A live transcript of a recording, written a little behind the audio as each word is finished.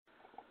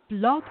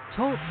Blog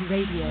Talk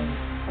Radio.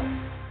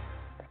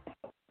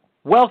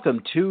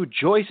 Welcome to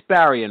Joyce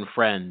Barry and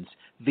Friends,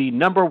 the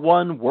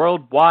 #1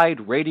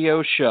 worldwide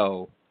radio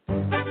show. The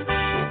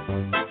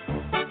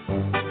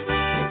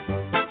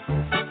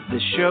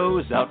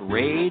show's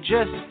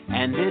outrageous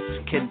and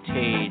it's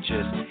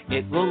contagious.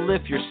 It will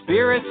lift your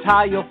spirits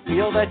high, you'll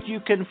feel that you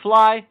can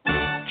fly.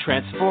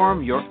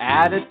 Transform your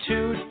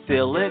attitude,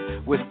 fill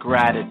it with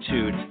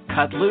gratitude.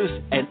 Cut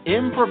loose and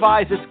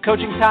improvise. It's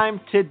coaching time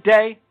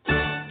today.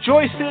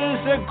 Joyce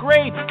is a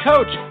great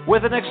coach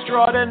with an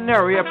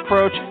extraordinary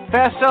approach.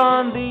 Fast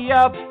on the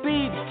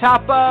upbeat,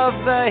 top of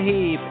the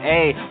heap.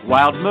 A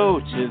wild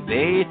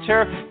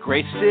motivator,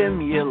 great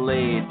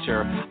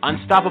stimulator.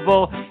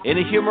 Unstoppable in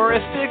a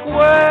humoristic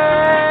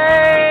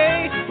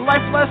way.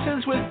 Life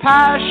lessons with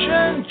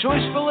passion,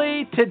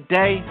 joyfully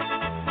today.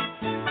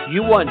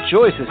 You want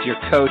Joyce as your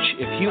coach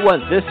if you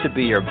want this to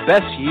be your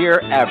best year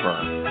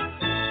ever.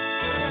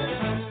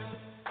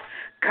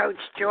 Coach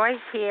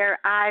Joyce here.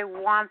 I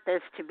want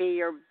this to be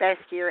your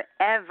best year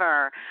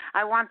ever.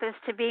 I want this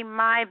to be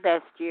my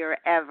best year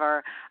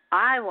ever.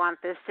 I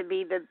want this to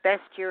be the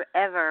best year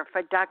ever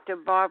for Dr.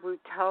 Bob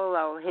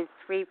Ruotolo, his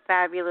 3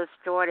 fabulous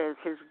daughters,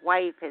 his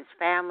wife, his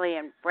family,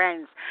 and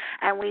friends.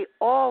 And we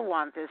all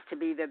want this to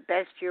be the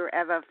best year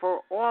ever for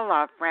all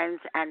our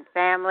friends and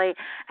family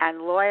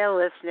and loyal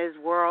listeners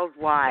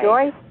worldwide.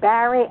 Joyce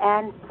Barry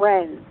and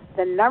Friends,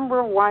 the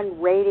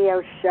 #1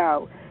 radio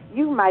show.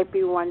 You might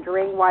be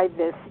wondering why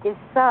this is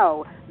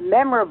so.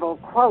 Memorable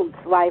quotes,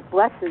 life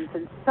lessons,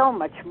 and so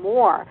much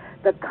more.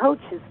 The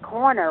Coach's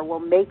Corner will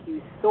make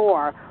you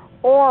soar.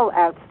 All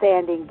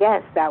outstanding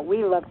guests that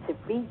we love to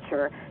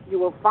feature. You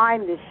will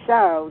find this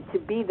show to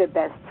be the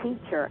best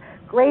teacher.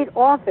 Great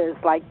authors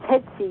like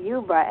Tetsi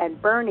Yuba and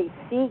Bernie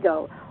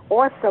Siegel.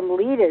 Awesome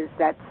leaders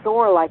that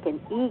soar like an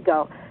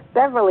eagle.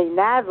 Beverly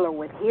Nadler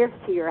with Here's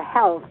to Your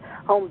Health.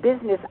 Home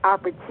business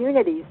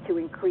opportunities to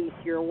increase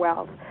your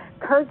wealth.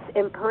 Kurt's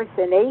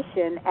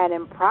impersonation and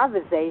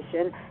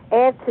improvisation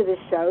add to the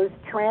show's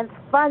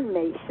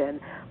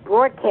transformation,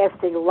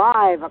 broadcasting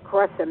live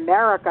across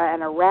America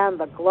and around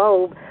the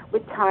globe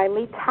with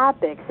timely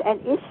topics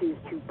and issues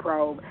to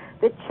probe.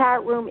 The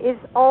chat room is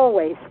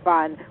always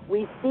fun.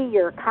 We see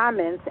your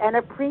comments and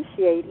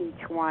appreciate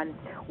each one.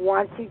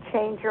 Want to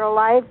change your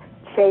life?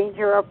 Change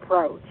your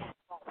approach.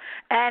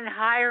 And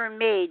hire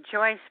me,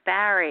 Joyce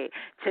Barry,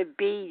 to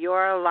be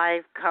your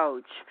life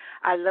coach.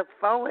 I look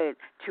forward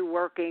to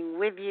working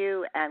with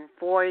you and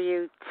for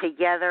you.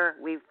 Together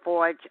we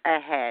forge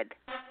ahead.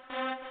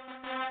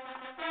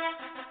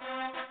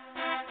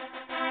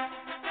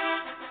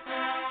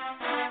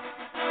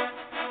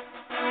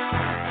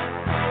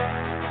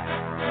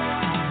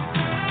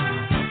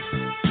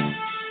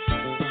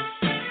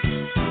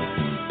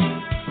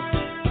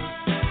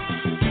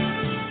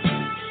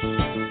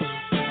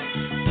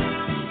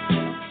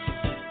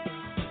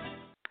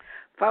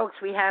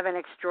 Folks, we have an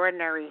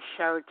extraordinary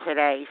show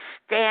today.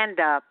 Stand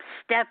up,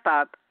 step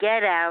up,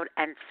 get out,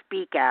 and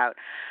speak out.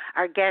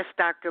 Our guest,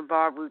 Dr.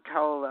 Bob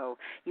Ruotolo.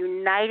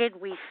 United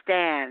we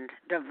stand,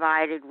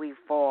 divided we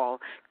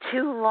fall.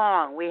 Too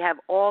long we have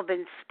all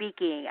been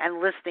speaking and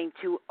listening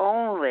to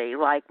only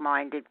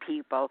like-minded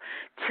people.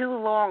 Too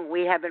long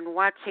we have been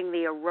watching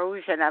the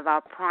erosion of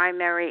our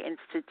primary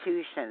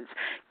institutions.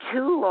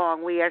 Too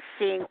long we are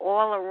seeing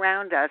all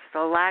around us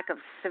the lack of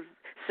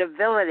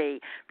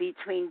civility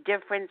between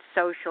different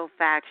social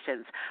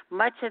factions.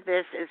 Much of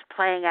this is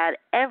playing out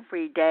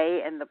every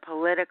day in the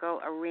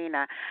political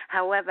arena.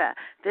 However,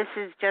 this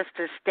is just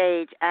a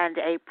stage and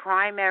a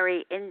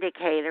primary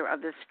indicator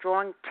of the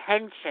strong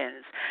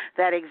tensions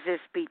that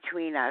exist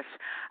between us.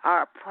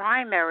 Our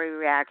primary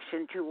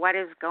reaction to what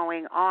is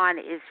going on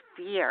is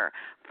fear,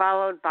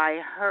 followed by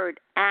hurt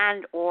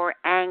and or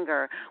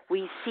anger.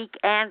 We seek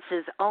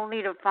answers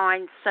only to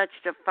find such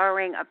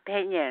deferring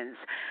opinions,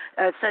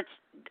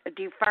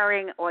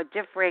 deferring or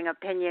differing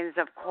opinions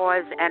of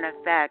cause and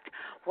effect.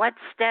 What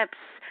steps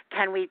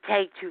can we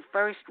take to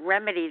first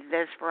remedy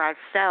this for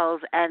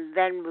ourselves and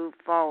then move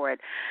forward?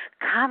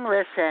 Come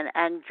listen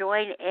and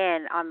join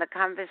in on the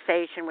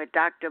conversation with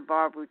Dr.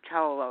 Bob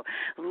Ruotolo.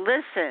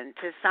 Listen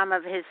to some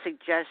of his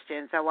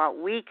suggestions on what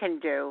we can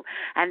do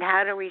and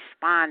how to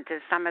respond to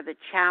some of the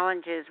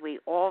challenges we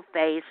all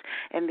face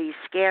in these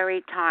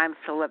scary times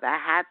to live a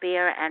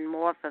happier and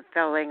more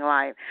fulfilling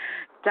life.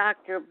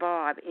 Dr.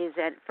 Bob is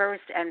at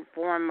first and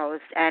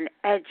foremost an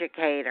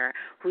educator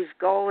whose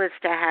goal is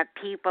to have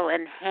people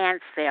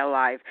enhance their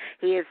life.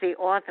 He is the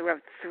author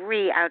of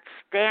 3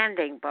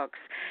 outstanding books,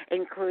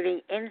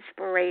 including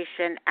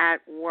Inspiration at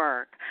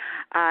Work.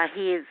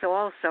 He is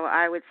also,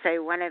 I would say,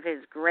 one of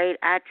his great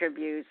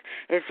attributes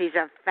is he's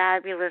a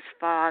fabulous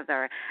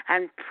father.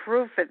 And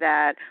proof of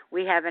that,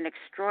 we have an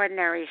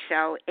extraordinary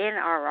show in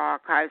our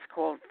archives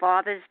called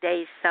Father's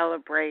Day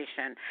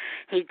Celebration.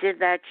 He did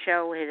that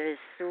show with his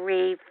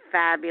 3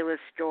 fabulous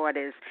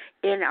daughters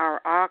in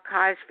our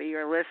archives for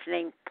your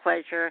listening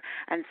pleasure,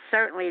 and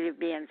certainly to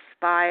be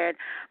inspired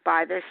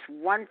by this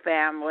one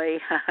family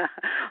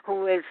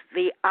who is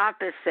the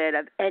opposite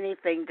of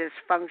anything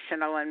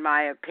dysfunctional, in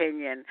my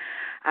opinion.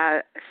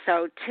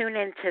 So tune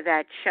into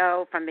that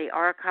show from the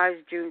archives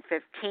June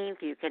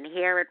 15th. You can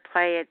hear it,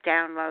 play it,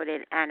 download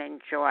it, and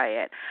enjoy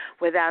it.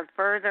 Without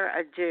further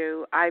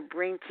ado, I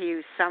bring to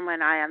you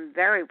someone I am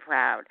very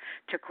proud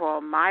to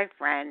call my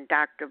friend,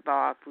 Dr.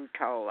 Bob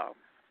Ruotolo.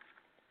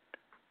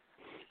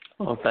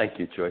 Oh, thank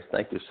you, Joyce.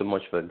 Thank you so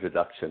much for the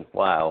introduction.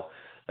 Wow.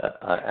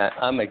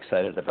 I'm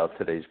excited about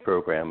today's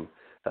program.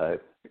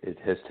 It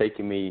has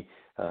taken me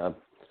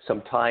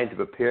some time to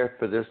prepare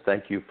for this.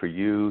 Thank you for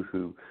you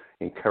who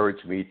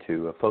encouraged me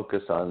to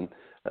focus on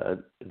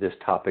this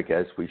topic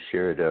as we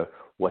shared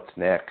what's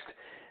next.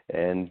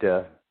 And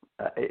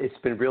it's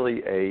been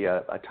really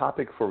a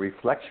topic for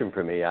reflection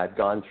for me. I've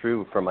gone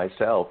through for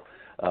myself,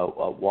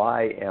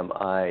 why am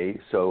I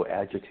so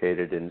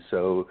agitated and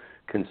so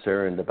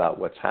concerned about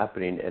what's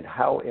happening, and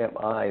how am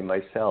I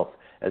myself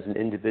as an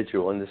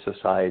individual in the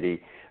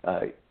society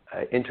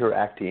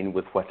interacting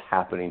with what's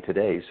happening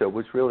today. So it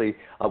was really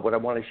what I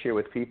want to share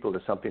with people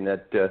is something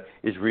that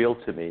is real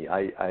to me.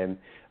 I'm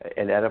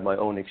and out of my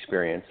own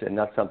experience, and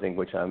not something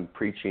which I'm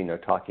preaching or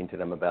talking to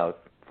them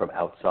about from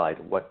outside,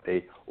 what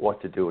they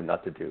ought to do and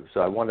not to do.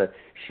 So I want to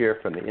share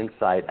from the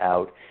inside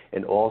out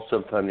and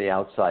also from the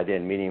outside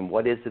in, meaning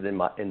what is it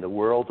in the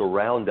world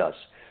around us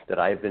that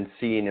I have been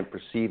seeing and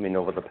perceiving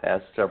over the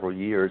past several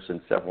years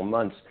and several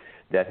months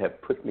that have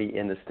put me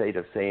in the state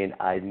of saying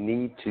I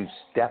need to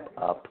step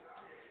up,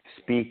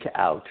 speak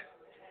out,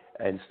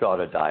 and start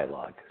a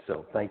dialogue.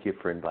 So thank you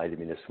for inviting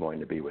me this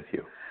morning to be with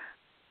you.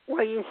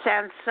 Well, you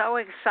sound so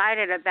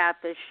excited about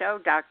this show,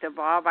 Dr.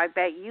 Bob. I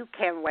bet you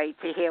can't wait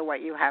to hear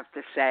what you have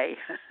to say.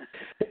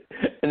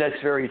 And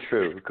that's very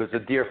true, because a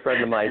dear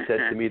friend of mine said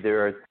to me,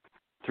 there are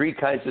three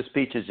kinds of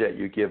speeches that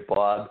you give,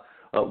 Bob.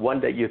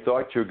 One that you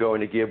thought you were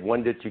going to give,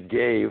 one that you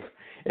gave,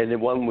 and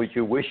then one which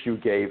you wish you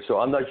gave. So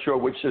I'm not sure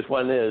which this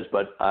one is,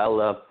 but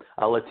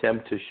I'll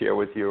attempt to share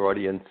with your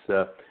audience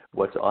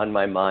what's on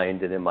my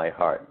mind and in my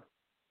heart.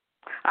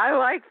 I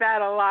like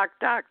that a lot,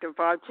 Dr.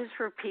 Bob. Just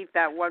repeat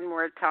that one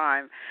more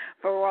time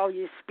for all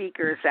you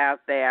speakers out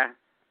there.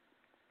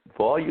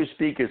 For all you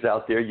speakers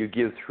out there, you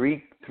give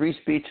three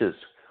speeches.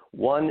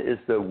 One is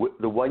the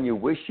one you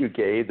wish you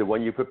gave, the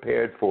one you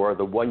prepared for,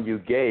 the one you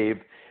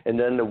gave, and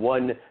then the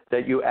one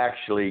that you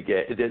actually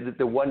gave,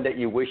 the one that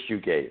you wish you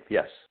gave.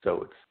 Yes,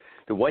 so it's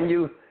the one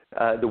you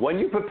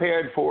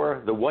prepared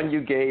for, the one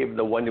you gave,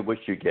 the one you wish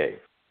you gave.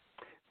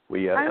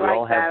 We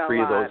all have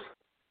three of those.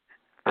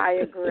 I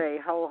agree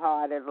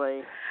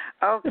wholeheartedly.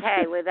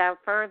 Okay, without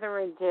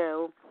further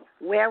ado,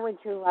 where would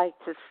you like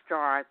to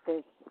start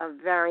this a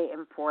very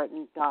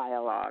important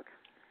dialogue?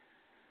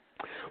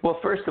 Well,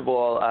 first of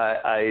all,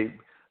 I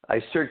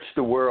searched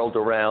the world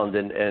around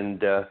and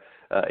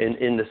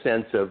in the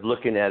sense of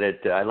looking at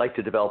it, I like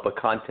to develop a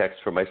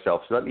context for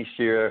myself. So let me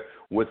share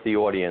with the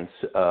audience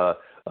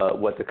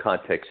what the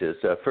context is.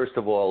 First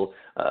of all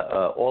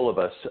of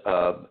us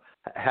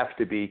have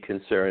to be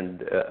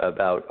concerned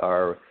about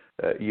our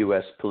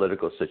U.S.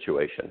 political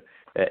situation.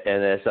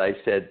 And as I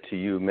said to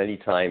you many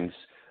times,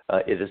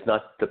 it is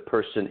not the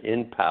person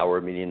in power,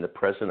 meaning the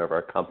president of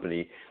our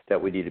company, that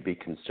we need to be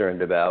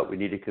concerned about. We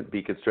need to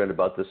be concerned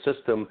about the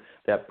system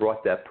that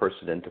brought that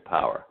person into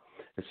power.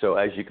 And so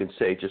as you can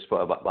say, just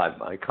by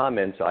my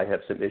comments, I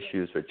have some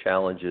issues or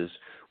challenges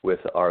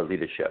with our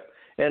leadership.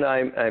 And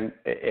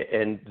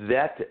and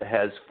that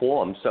has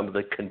formed some of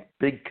the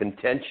big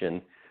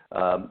contention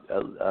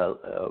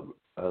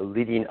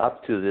leading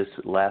up to this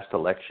last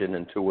election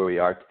and to where we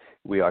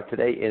are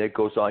today, and it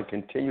goes on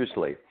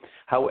continuously.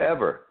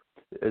 However,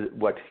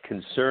 what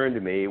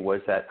concerned me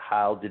was that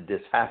how did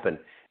this happen?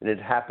 And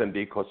it happened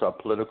because our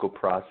political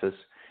process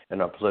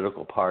and our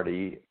political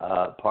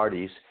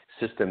parties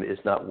system is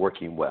not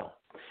working well.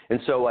 And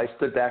so I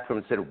stood back from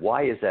it and said,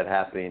 why is that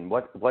happening?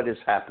 What is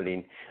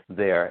happening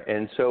there?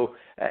 And so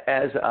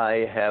as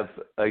I have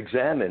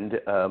examined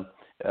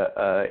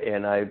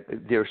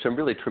there are some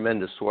really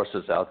tremendous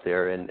sources out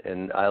there,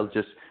 and I'll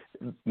just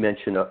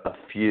mention a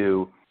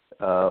few.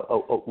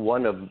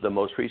 One of the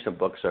most recent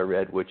books I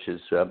read, which is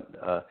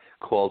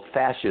called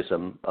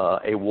Fascism,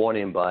 A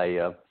Warning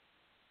by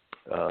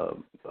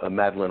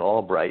Madeleine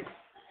Albright.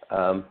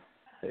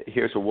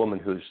 Here's a woman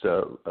who's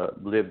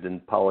lived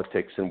in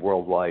politics and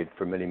worldwide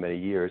for many, many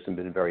years and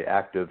been very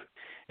active.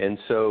 And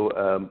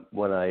so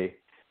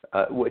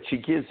what she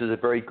gives is a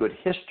very good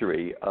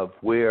history of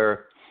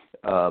where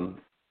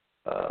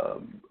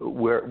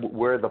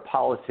the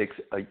politics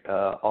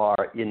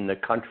are in the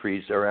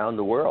countries around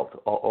the world,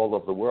 all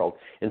over the world,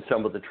 and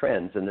some of the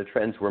trends. And the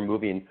trends were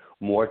moving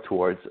more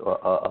towards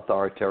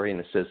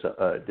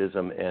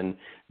authoritarianism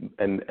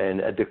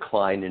and a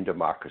decline in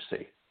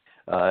democracy.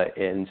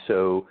 And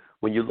so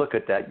when you look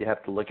at that, you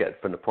have to look at it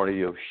from the point of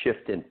view of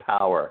shift in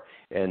power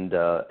and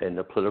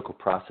the political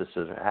processes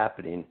that are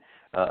happening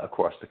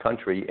across the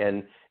country,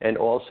 and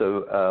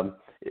also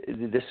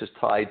this is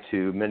tied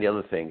to many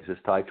other things.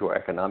 It's tied to our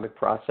economic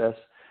process,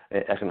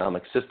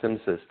 economic systems.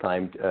 It's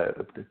tied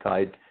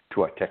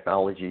to our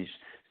technologies,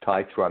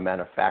 tied to our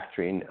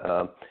manufacturing,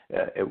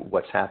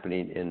 what's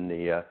happening in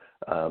the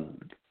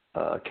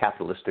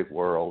capitalistic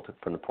world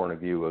from the point of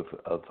view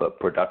of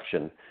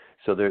production.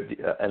 So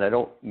and I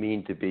don't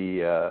mean to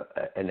be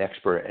an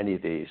expert at any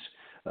of these,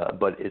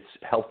 but it's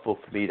helpful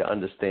for me to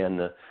understand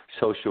the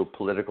social,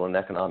 political, and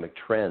economic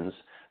trends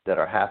that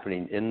are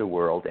happening in the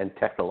world and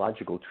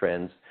technological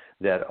trends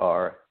that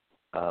are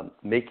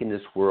making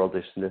this world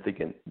a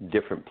significant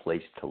different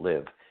place to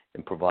live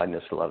and providing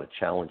us a lot of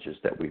challenges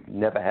that we've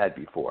never had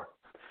before.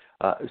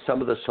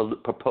 Some of the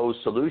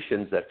proposed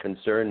solutions that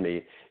concern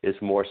me is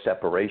more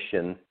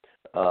separation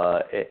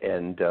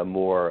and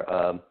more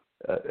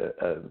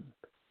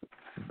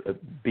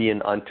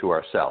being unto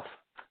ourselves.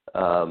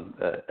 And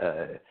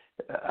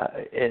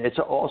it's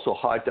also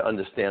hard to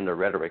understand the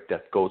rhetoric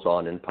that goes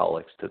on in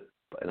politics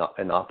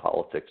in our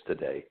politics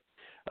today.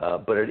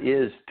 But it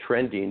is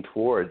trending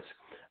towards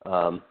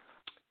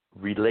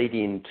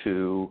relating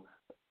to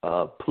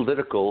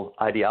political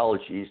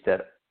ideologies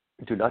that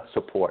do not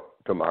support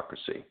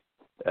democracy,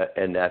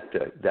 and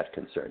that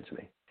concerns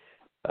me.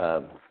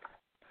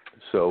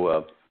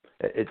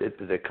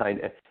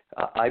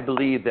 I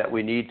believe that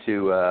we need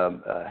to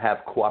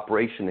have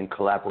cooperation and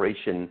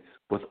collaboration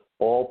with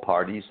all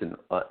parties in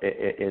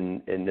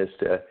this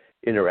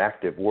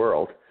interactive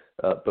world,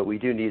 but we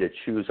do need to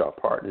choose our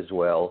partners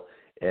well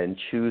and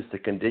choose the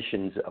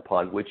conditions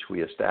upon which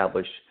we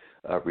establish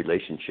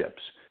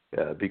relationships,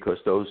 because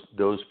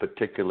those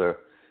particular,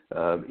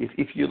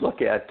 if you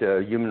look at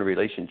human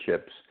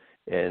relationships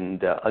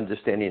and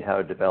understanding how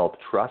to develop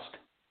trust,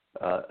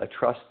 a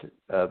trust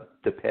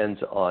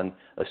depends on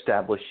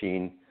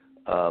establishing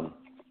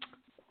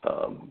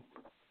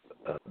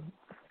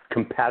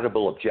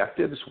compatible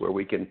objectives where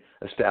we can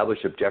establish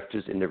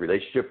objectives in the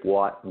relationship.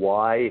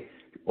 Why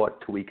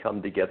ought we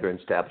come together and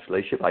establish a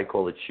relationship? I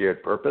call it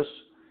shared purpose.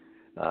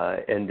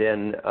 And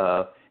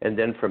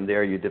then from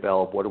there you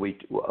develop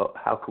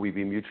how can we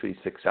be mutually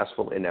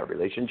successful in that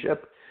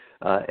relationship?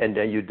 And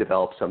then you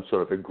develop some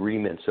sort of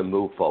agreements and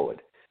move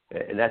forward.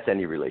 And that's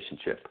any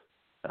relationship.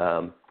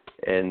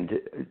 And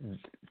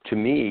to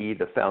me,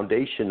 the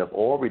foundation of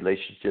all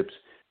relationships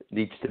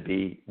needs to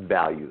be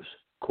values,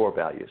 core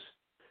values.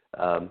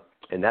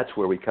 And that's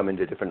where we come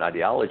into different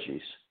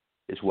ideologies,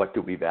 is what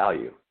do we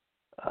value?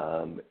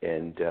 And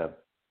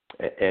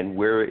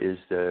where is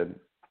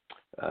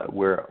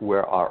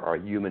where are our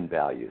human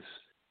values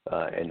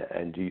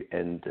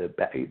and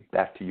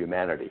back to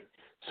humanity.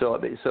 So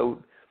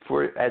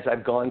as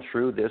I've gone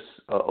through this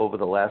over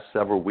the last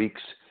several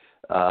weeks,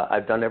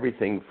 I've done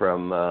everything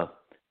from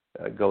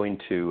going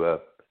to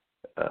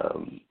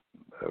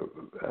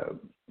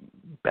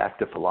back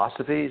to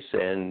philosophies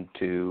and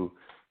to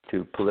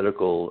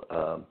political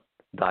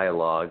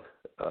dialogue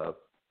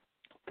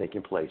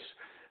taking place.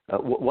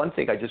 One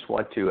thing I just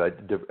want to,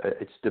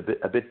 it's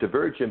a bit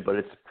divergent, but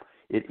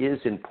it is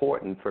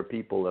important for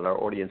people in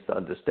our audience to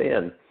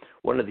understand.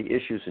 One of the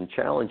issues and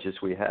challenges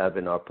we have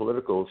in our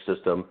political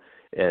system,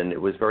 and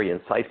it was very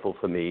insightful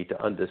for me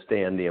to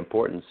understand the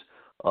importance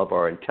of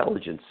our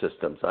intelligence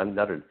systems. I'm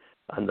not a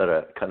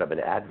kind of an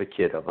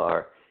advocate of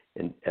our,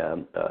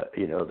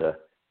 the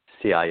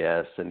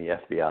CIS and the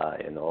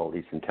FBI and all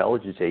these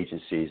intelligence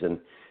agencies, and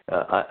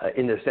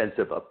in the sense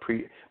of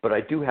but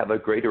I do have a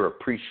greater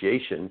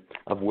appreciation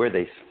of where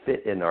they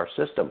fit in our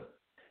system,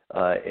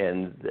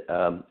 and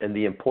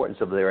the importance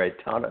of their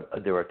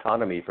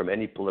autonomy from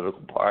any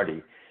political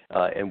party,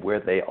 and where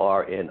they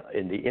are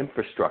in the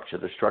infrastructure,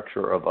 the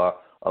structure of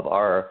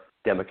our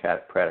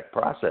democratic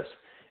process,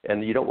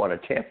 and you don't want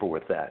to tamper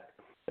with that.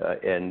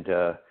 And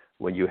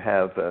when you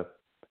have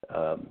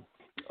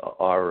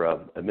our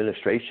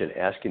administration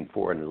asking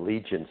for an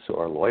allegiance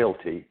or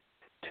loyalty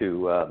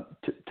to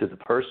the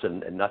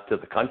person and not to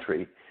the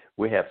country,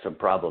 we have some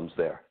problems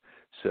there.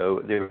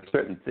 So there are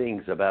certain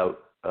things about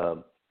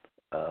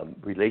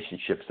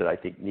relationships that I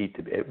think need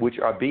to be, which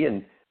are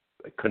being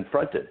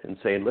confronted and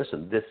saying,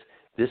 listen,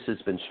 this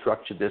has been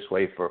structured this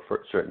way for a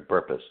certain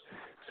purpose.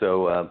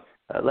 So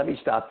let me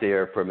stop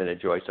there for a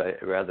minute, Joyce,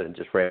 rather than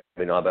just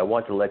rambling on. But I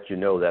want to let you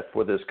know that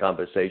for this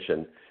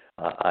conversation,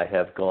 I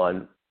have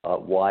gone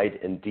wide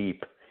and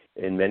deep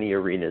in many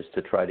arenas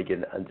to try to get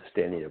an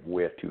understanding of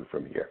where to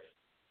from here.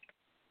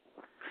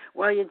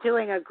 Well, you're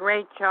doing a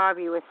great job.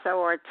 You were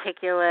so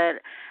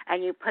articulate,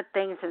 and you put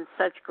things in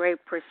such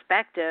great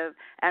perspective,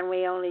 and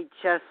we only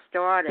just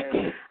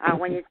started.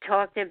 When you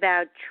talked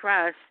about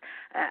trust,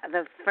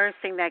 the first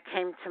thing that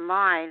came to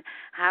mind,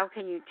 how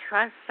can you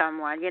trust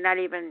someone you're not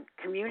even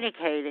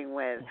communicating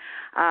with?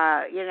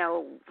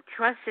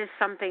 Trust is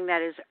something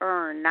that is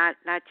earned, not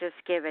just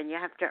given. You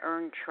have to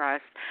earn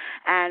trust.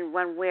 And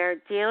when we're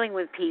dealing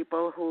with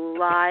people who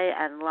lie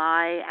and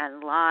lie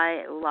and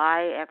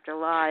lie after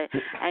lie,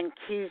 and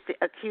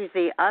accuse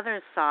the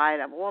other side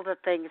of all the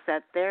things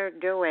that they're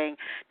doing,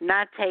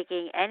 not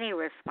taking any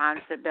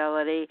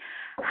responsibility,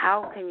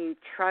 how can you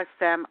trust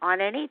them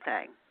on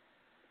anything?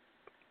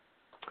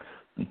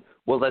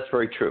 Well, that's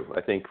very true.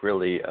 I think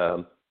really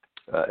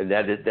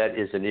that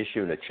is an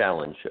issue and a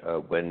challenge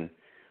when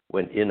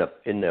in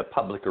the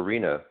public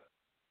arena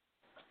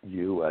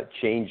you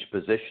change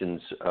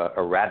positions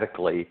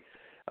erratically,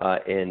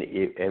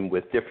 and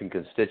with different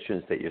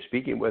constituents that you're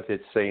speaking with,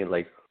 it's saying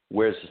like,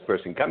 where's this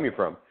person coming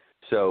from?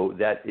 So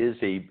that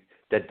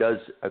does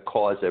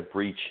cause a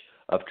breach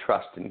of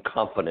trust and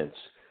confidence,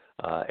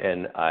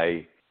 and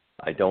I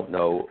don't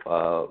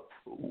know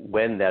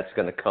when that's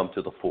going to come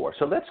to the fore.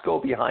 So let's go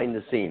behind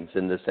the scenes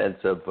in the sense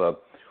of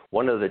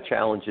one of the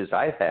challenges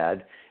I've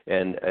had,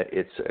 and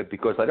it's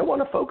because I don't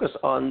want to focus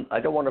on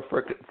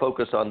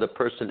the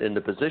person in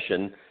the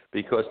position,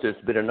 because there's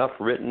been enough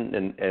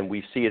written and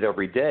we see it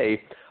every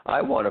day.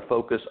 I want to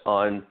focus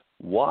on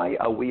why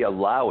are we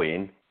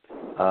allowing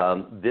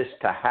this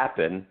to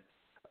happen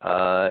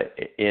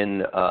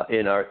in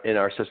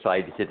our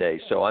society today.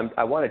 So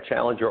I want to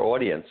challenge our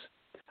audience.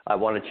 I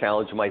want to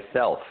challenge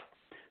myself.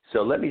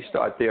 So let me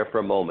start there for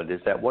a moment. Is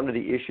that one of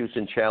the issues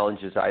and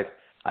challenges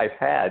I've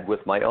had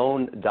with my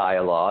own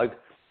dialogue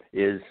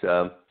is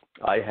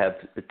I have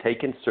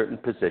taken certain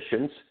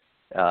positions,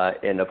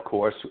 and of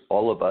course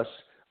all of us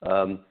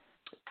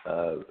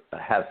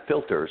have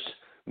filters,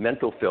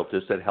 mental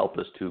filters that help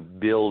us to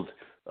build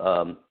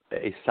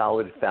a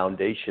solid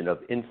foundation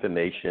of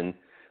information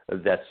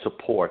that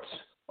supports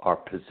our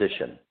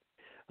position.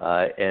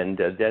 And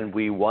then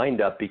we wind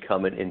up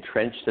becoming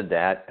entrenched in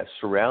that,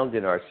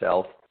 surrounding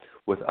ourselves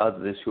with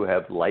others who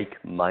have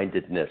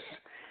like-mindedness.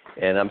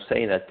 And I'm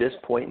saying at this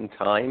point in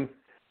time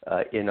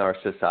in our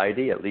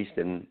society, at least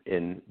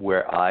in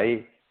where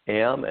I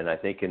am, and I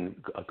think in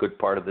a good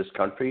part of this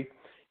country,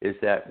 is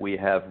that we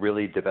have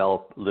really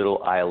developed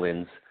little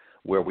islands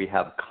where we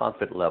have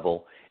confidence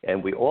level,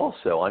 and we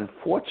also,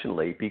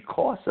 unfortunately,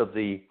 because of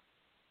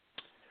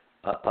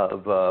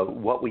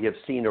what we have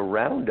seen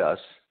around us,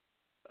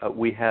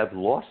 we have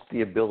lost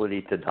the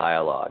ability to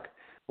dialogue.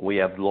 We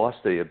have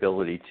lost the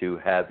ability to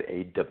have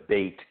a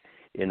debate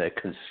in a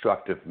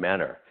constructive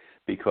manner,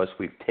 because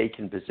we've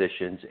taken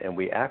positions and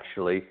we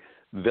actually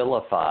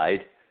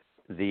vilified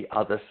the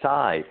other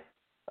side.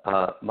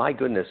 My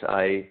goodness,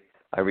 I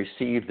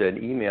received an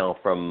email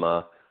from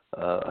a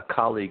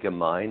colleague of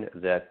mine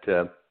that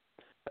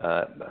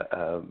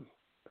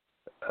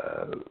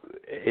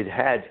it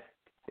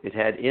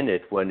had in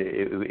it when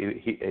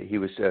he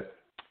was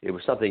it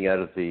was something out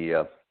of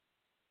the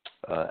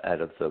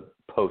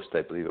Post,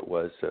 I believe it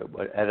was,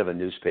 out of a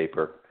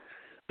newspaper,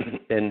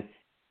 and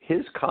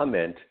his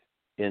comment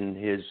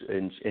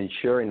in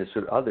sharing this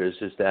with others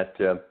is that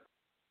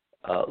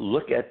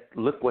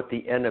look what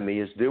the enemy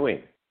is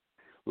doing.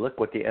 Look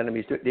what the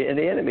enemy is doing. And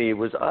the enemy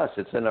was us.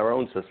 It's in our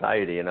own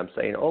society. And I'm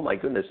saying, oh my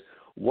goodness,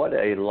 what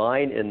a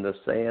line in the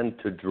sand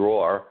to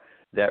draw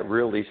that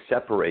really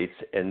separates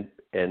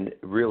and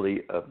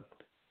really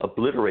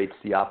obliterates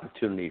the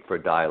opportunity for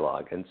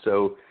dialogue. And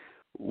so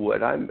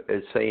what I'm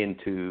saying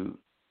to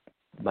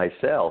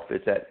myself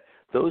is that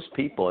those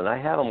people, and I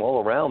have them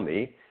all around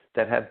me,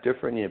 that have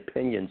different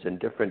opinions and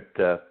different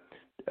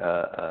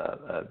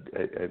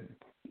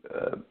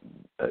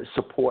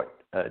support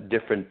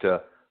different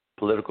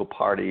political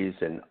parties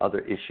and other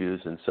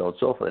issues and so on and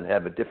so forth, and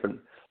have a different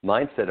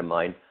mindset of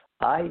mine,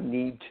 I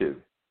need to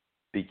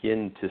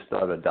begin to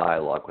start a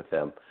dialogue with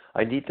them.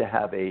 I need to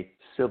have a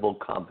civil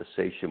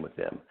conversation with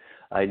them.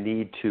 I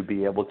need to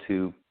be able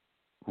to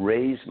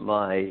raise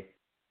my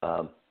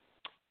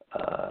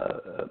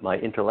my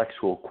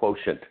intellectual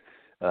quotient.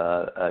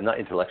 Not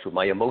intellectual,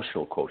 my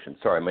emotional quotient.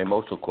 Sorry, my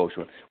emotional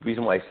quotient. The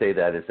reason why I say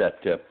that is that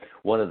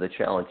one of the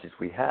challenges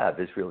we have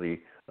is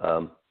really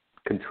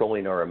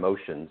controlling our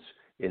emotions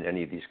in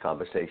any of these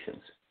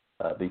conversations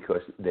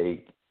because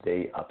they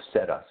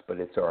upset us. But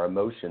it's our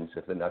emotions,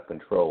 if they're not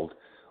controlled,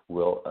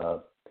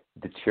 will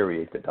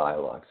deteriorate the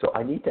dialogue. So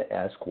I need to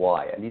ask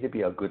why. I need to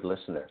be a good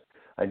listener.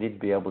 I need to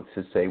be able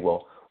to say,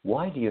 well,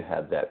 why do you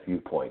have that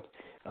viewpoint?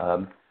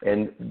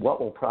 And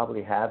what will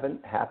probably happen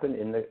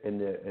in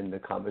the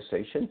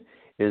conversation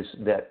is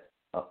that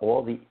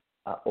all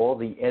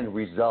the end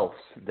results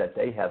that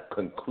they have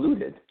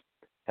concluded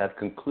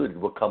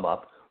will come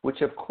up,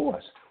 which of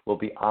course will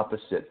be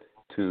opposite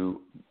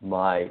to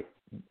my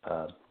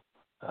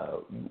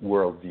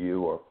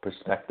worldview or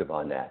perspective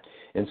on that.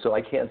 And so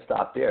I can't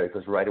stop there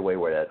because right away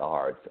we're at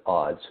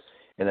odds,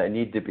 and I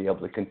need to be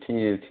able to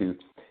continue to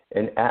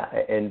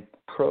and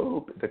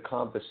probe the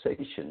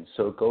conversation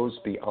so it goes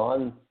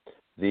beyond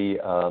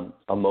the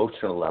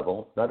emotional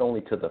level, not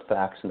only to the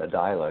facts and the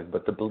dialogue,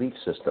 but the belief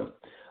system.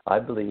 I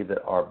believe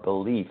that our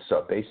beliefs,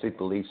 our basic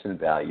beliefs and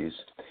values,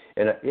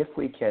 and if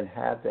we can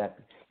have that,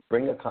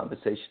 bring a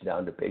conversation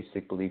down to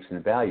basic beliefs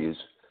and values,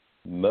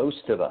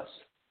 most of us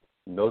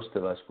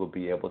will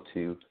be able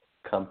to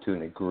come to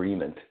an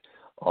agreement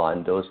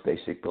on those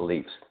basic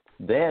beliefs.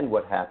 Then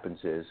what happens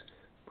is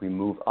we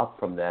move up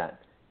from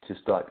that to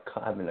start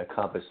having a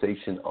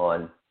conversation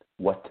on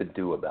what to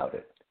do about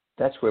it.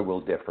 That's where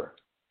we'll differ,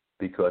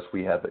 because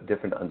we have a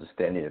different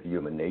understanding of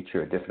human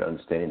nature, a different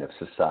understanding of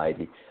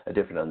society, a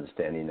different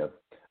understanding of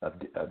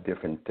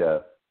different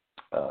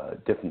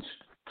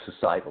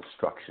societal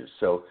structures.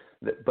 So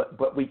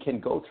but we can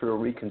go through a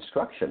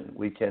reconstruction.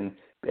 We can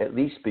at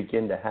least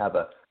begin to have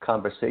a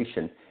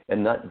conversation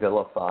and not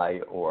vilify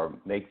or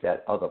make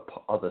that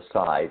other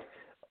side,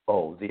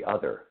 the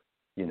other.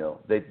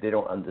 They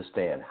don't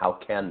understand. How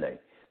can they?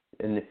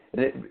 And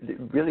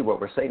really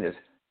what we're saying is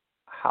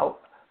how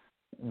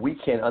we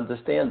can't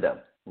understand them.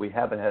 We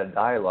haven't had a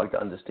dialogue to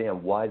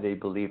understand why they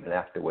believe and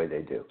act the way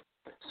they do.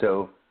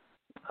 So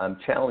I'm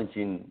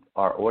challenging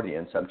our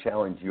audience. I'm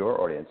challenging your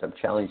audience. I'm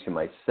challenging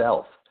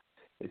myself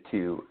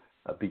to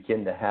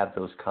begin to have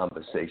those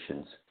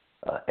conversations.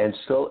 And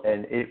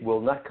it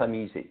will not come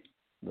easy.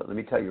 Let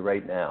me tell you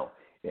right now.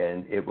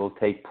 And it will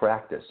take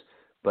practice.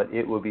 But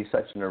it will be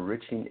such an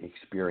enriching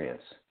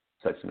experience.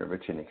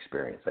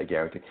 I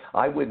guarantee.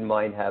 I wouldn't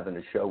mind having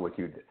a show with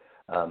you,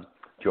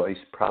 Joyce,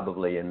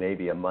 probably in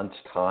maybe a month's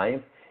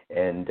time,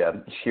 and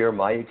share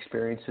my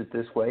experiences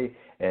this way,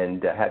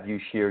 and have you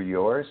share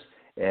yours,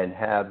 and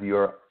have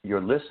your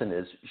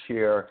listeners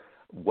share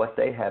what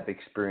they have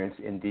experienced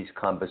in these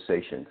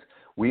conversations.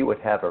 We would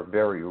have a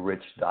very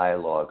rich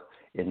dialogue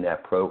in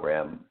that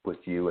program with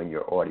you and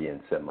your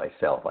audience and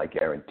myself. I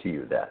guarantee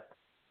you that.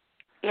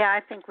 Yeah,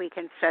 I think we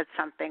can set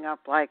something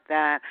up like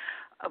that.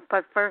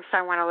 But first,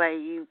 I want to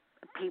let you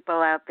people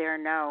out there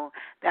know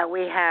that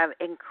we have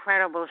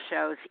incredible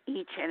shows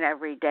each and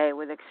every day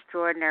with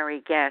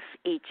extraordinary guests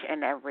each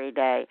and every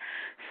day.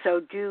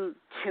 So do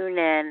tune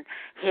in,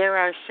 hear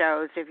our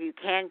shows. If you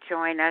can't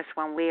join us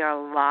when we are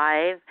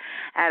live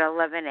at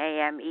 11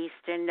 a.m.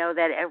 Eastern, know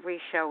that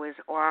every show is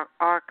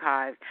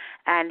archived.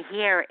 And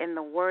here, in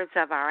the words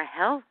of our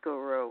health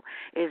guru,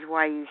 is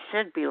why you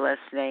should be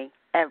listening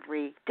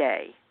every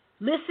day.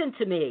 Listen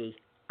to me.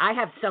 I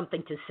have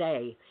something to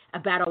say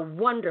about a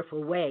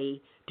wonderful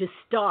way to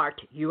start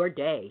your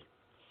day,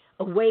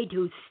 a way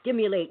to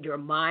stimulate your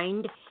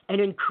mind and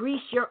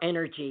increase your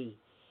energy,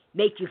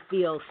 make you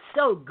feel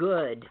so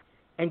good.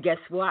 And guess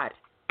what?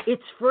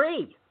 It's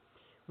free.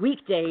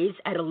 Weekdays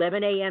at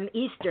 11 a.m.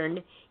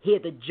 Eastern, hear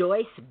the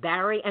Joyce,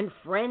 Barry, and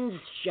Friends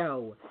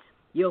show.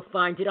 You'll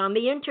find it on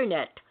the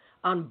internet,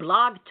 on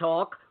Blog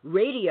Talk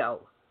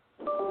Radio.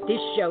 This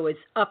show is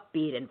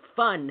upbeat and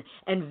fun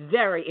and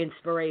very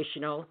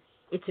inspirational.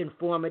 It's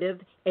informative,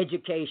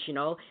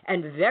 educational,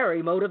 and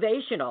very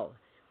motivational.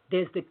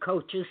 There's the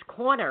Coach's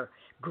Corner,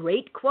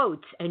 great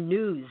quotes and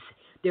news.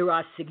 There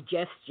are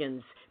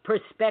suggestions,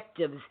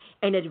 perspectives,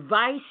 and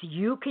advice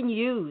you can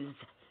use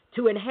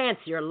to enhance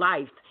your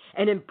life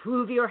and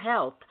improve your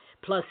health,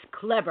 plus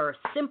clever,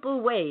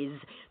 simple ways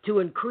to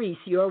increase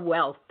your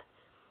wealth.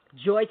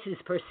 Joyce's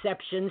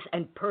perceptions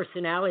and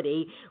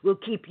personality will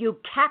keep you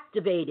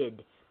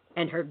captivated,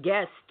 and her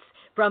guests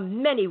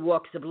from many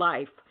walks of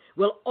life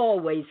will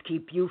always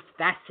keep you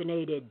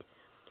fascinated.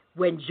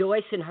 When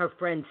Joyce and her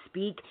friends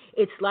speak,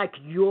 it's like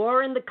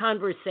you're in the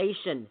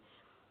conversation.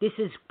 This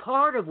is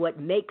part of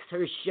what makes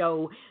her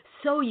show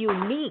so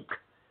unique,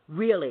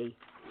 really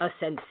a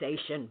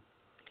sensation.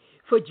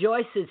 For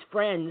Joyce's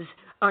friends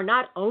are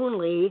not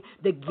only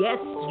the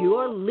guests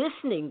you're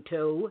listening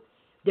to,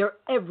 they're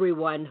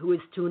everyone who is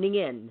tuning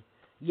in.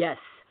 Yes,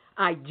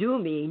 I do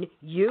mean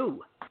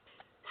you.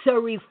 So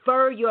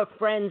refer your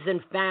friends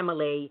and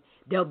family.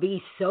 They'll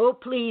be so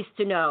pleased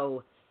to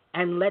know.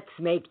 And let's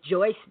make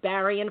Joyce,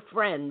 Barry, and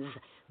Friends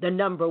the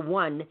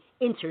 #1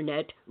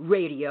 internet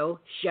radio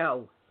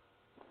show.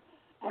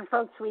 And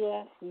folks, we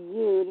ask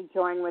you to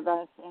join with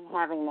us in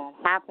having that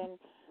happen.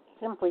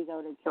 Simply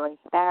go to Joyce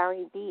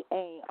Barry,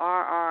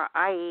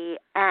 BARRIE,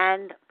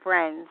 and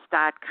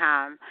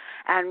friends.com,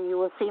 and you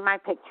will see my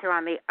picture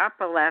on the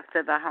upper left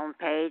of the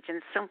homepage,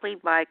 and simply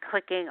by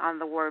clicking on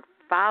the word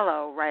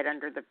follow right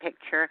under the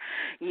picture,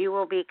 you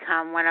will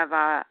become one of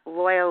our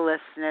loyal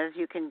listeners.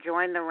 You can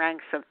join the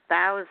ranks of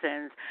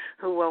thousands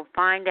who will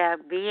find out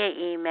via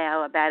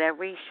email about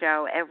every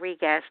show, every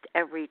guest,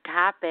 every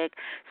topic,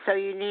 so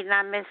you need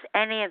not miss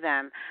any of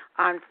them.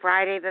 On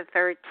Friday the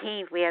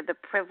 13th, we had the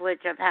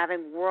privilege of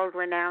having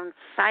world-renowned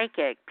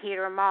psychic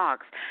Peter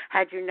Marks.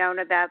 Had you known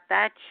about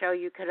that show,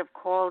 you could have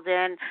called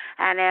in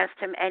and asked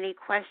him any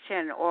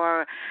question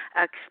or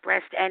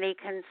expressed any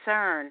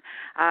concern.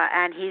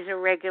 And he's a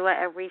regular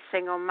every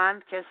single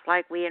month, just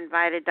like we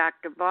invited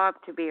Dr. Bob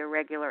to be a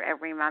regular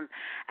every month.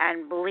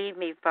 And believe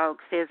me,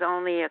 folks, there's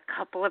only a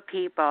couple of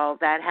people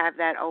that have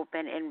that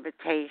open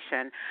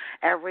invitation.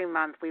 Every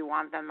month we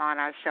want them on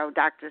our show.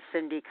 Dr.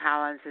 Cindy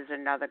Collins is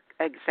another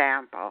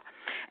example.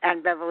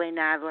 And Beverly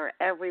Nadler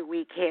every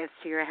week, Here's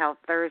to Your Health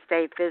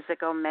Thursday,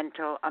 physical,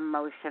 mental,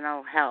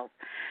 emotional health.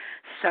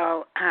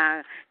 So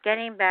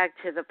getting back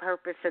to the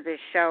purpose of this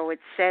show, it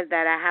said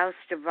that a house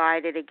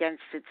divided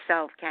against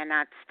itself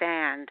cannot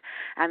stand,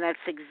 and that's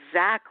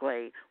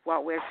exactly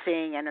what we're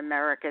seeing in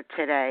America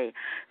today.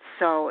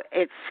 So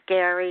it's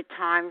scary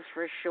times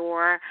for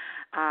sure,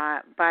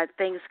 but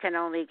things can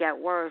only get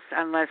worse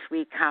unless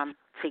we come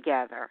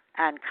together,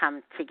 and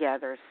come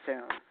together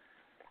soon.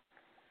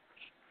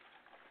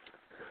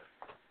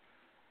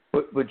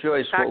 But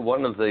Joyce,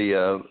 one of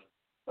the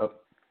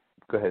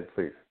go ahead,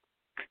 please.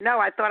 No,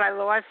 I thought I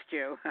lost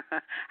you.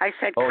 I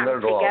said come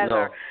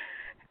together.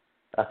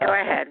 No. Go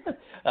ahead.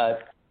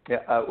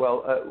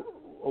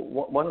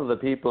 one of the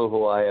people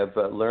who I have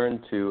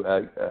learned to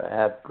have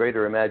a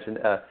greater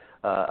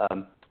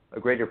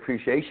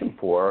appreciation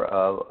for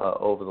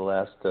over the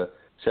last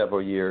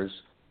several years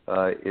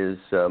is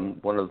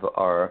one of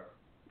our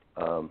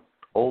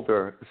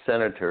older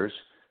senators,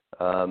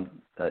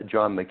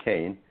 John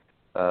McCain.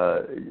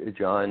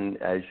 John,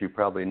 as you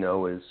probably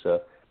know, is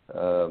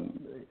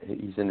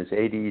he's in his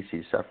 80s.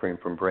 He's suffering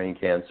from brain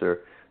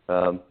cancer,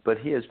 but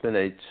he has been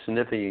a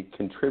significant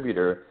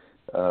contributor.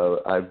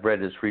 I've read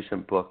his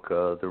recent book,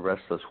 The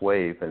Restless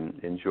Wave, and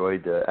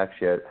enjoyed,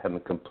 actually I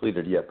haven't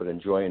completed yet, but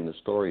enjoying the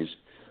stories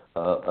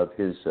of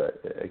his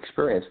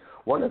experience.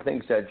 One of the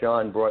things that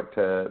John brought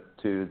to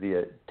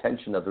the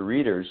attention of the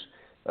readers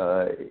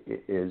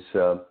is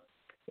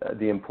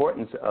the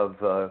importance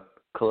of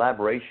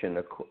collaboration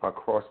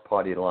across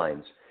party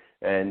lines.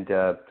 And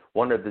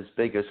one of his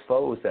biggest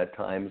foes at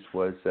times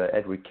was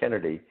Edward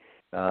Kennedy.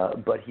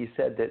 But he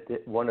said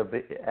that one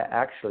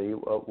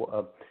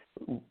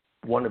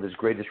of his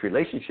greatest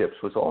relationships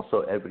was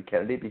also Edward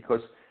Kennedy,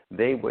 because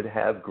they would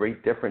have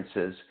great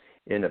differences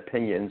in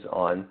opinions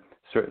on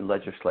certain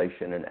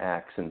legislation and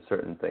acts and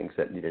certain things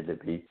that needed to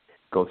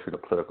go through the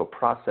political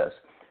process.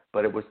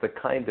 But it was the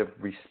kind of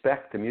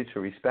respect, the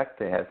mutual respect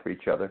they had for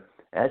each other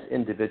as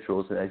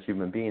individuals and as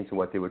human beings and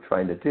what they were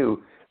trying to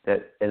do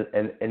that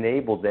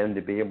enabled them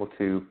to be able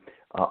to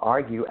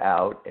argue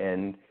out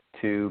and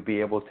to be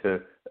able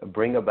to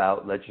bring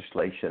about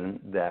legislation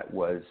that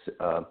was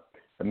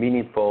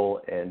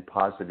meaningful and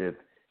positive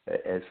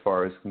as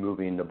far as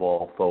moving the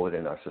ball forward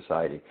in our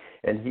society.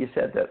 And he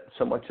said that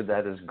so much of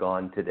that is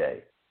gone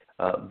today,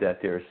 that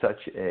there is such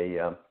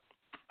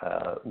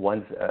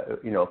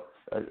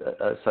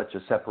such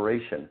a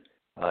separation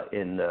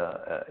in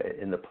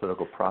the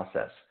political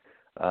process,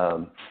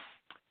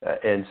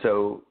 and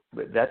so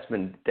that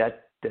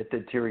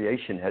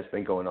deterioration has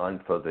been going on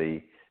for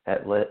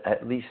at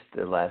least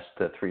the last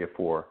 3 or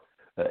 4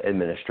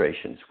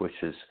 administrations,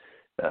 which is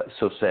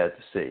so sad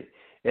to see.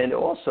 And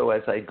also,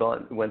 as I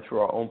went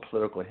through our own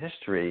political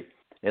history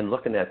and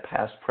looking at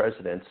past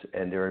presidents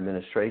and their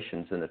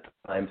administrations and the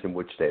times in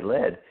which they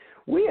led,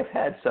 we have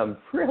had some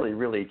really,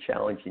 really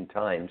challenging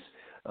times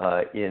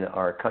in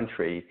our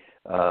country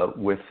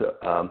with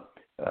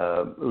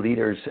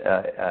leaders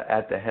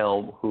at the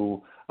helm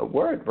who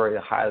weren't very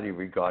highly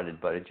regarded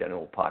by the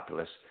general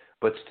populace,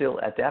 but still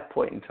at that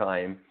point in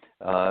time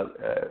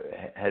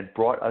had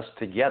brought us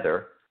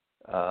together,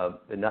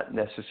 not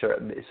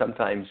necessarily,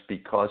 sometimes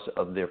because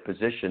of their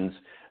positions,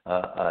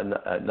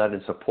 not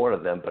in support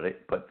of them,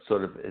 but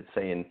sort of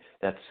saying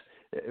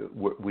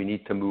we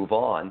need to move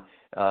on.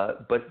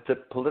 But the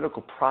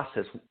political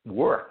process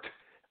worked,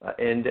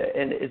 and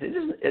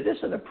it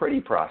isn't a pretty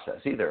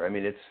process either. I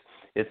mean,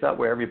 it's not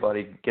where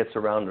everybody gets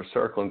around the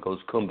circle and goes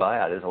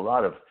kumbaya. There's a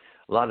lot of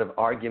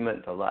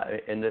argument,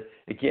 and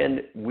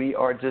again, we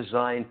are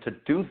designed to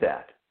do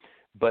that.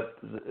 But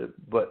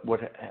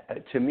what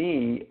to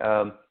me,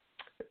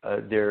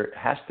 there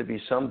has to be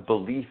some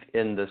belief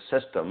in the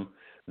system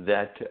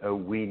that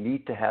we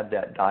need to have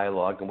that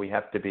dialogue, and we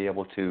have to be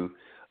able to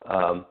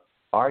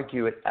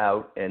argue it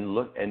out and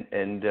look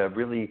and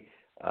really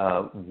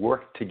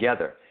work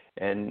together.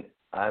 And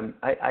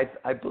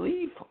I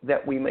believe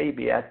that we may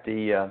be at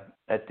the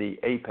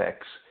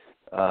apex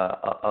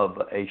of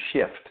a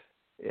shift,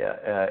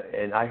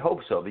 and I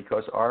hope so,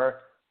 because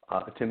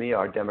to me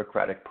our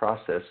democratic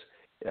process,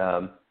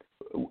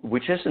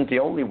 which isn't the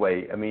only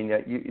way. I mean,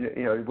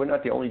 we're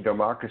not the only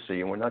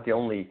democracy, and we're not the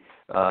only,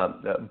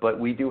 but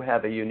we do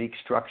have a unique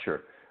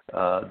structure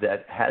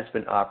that has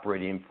been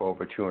operating for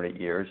over 200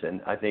 years,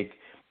 and I think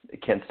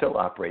it can still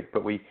operate.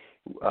 But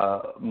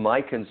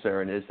my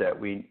concern is that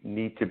we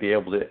need to be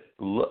able to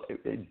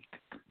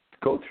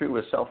go through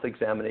a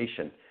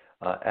self-examination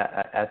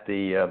at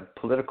the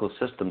political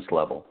systems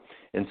level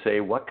and say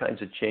what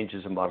kinds of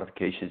changes and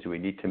modifications do we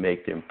need to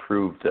make to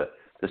improve the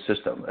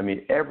system. I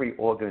mean, every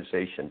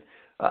organization.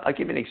 I'll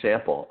give you an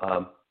example.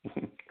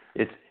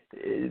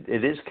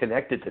 It is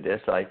connected to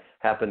this. I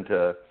happened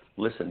to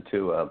listen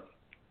to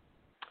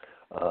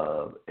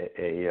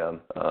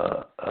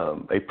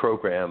a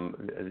program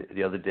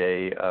the other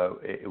day.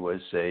 It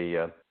was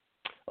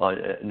on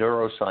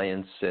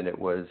neuroscience, and it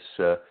was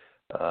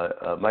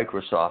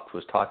Microsoft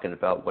was talking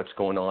about what's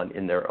going on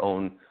in their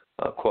own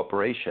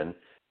corporation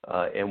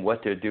and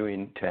what they're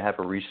doing to have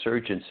a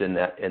resurgence in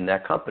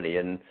that company.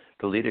 And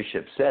the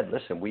leadership said,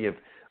 "Listen, we have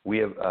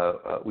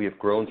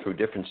grown through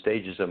different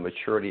stages of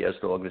maturity as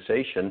an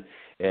organization,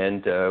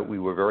 and we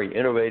were very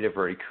innovative,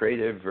 very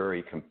creative,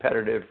 very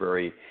competitive,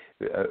 very,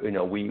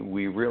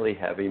 we really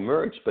have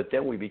emerged. But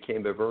then we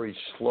became a very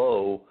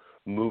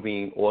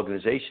slow-moving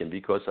organization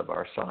because of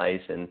our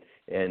size and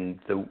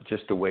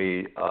just the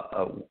way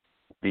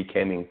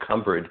became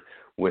encumbered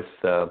with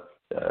the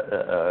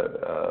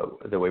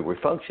way we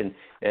function,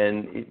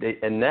 and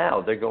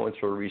now they're going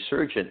through a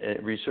resurgence.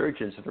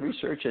 The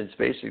resurgence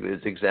basically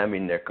is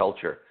examining their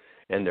culture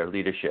and their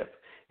leadership,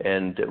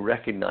 and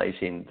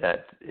recognizing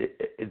that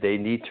they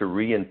need to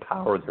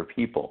re-empower their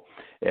people,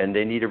 and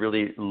they need to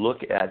really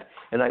look at.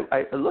 And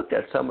I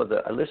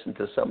listened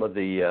to some of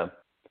the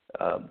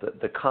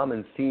the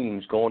common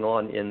themes going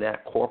on in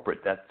that corporate.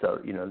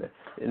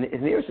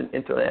 And there's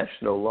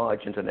an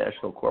large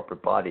international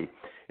corporate body,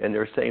 and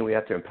they're saying we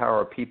have to empower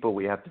our people.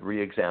 We have to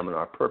re-examine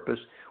our purpose.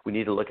 We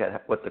need to look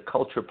at what the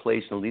culture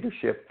plays in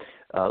leadership.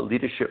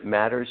 Leadership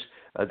matters.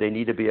 They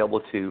need to be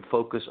able to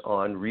focus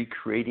on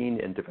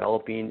recreating and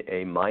developing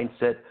a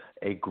mindset,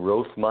 a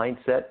growth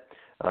mindset,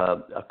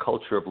 a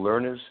culture of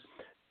learners.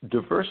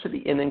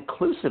 Diversity and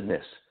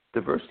inclusiveness.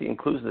 Diversity and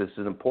inclusiveness is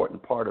an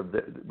important part of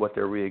what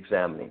they're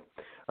re-examining.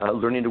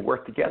 Learning to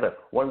work together.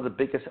 One of the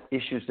biggest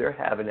issues they're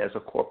having as a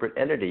corporate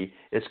entity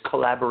is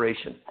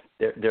collaboration.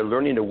 They're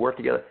learning to work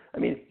together. I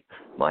mean,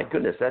 my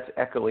goodness, that's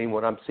echoing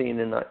what I'm seeing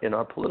in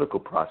our political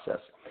process.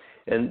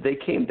 And they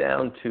came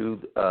down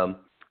to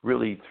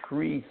really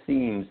three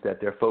themes that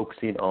they're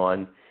focusing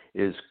on: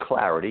 is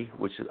clarity,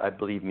 which I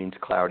believe means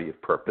clarity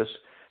of purpose.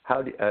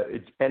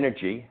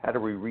 Energy. How do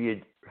we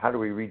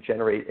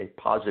regenerate a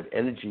positive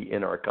energy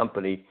in our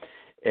company?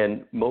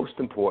 And most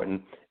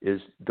important is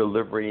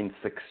delivering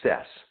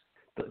success.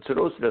 So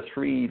those are the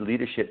three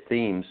leadership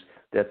themes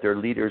that their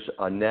leaders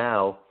are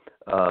now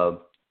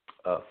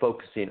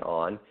focusing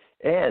on.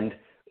 And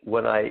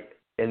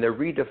they're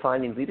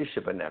redefining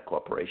leadership in that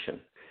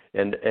corporation.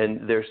 And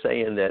they're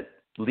saying that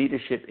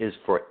leadership is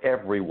for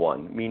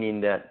everyone,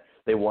 meaning that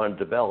they want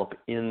to develop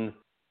in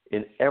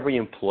every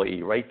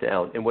employee right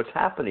down. And what's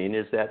happening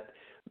is that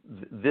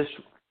this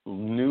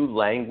new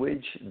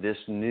language, this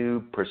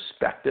new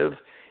perspective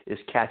is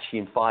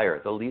catching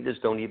fire. The leaders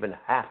don't even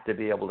have to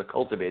be able to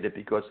cultivate it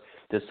because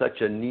there's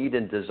such a need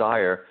and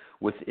desire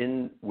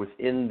within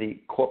the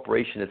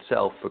corporation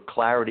itself for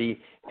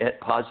clarity,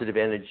 positive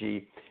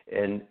energy,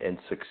 and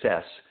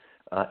success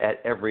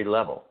at every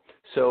level.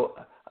 So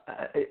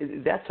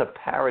that's a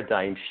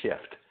paradigm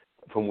shift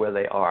from where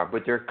they are,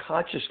 but they're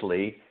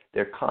consciously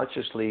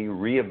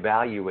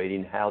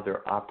reevaluating how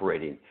they're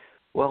operating.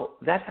 Well,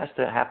 that has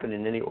to happen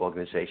in any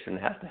organization.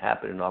 It has to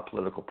happen in our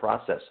political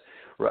process.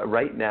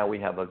 Right now, we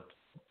have a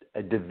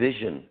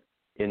division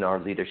in our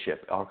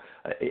leadership.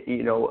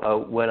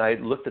 When I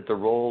looked at the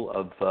role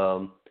of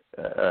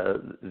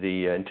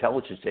the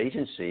intelligence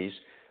agencies,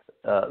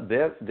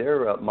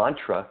 their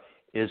mantra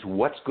is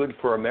 "What's good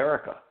for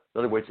America." In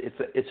other words,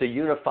 it's a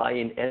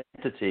unifying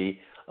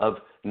entity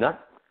of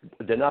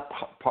they're not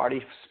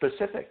party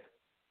specific.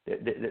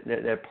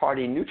 They're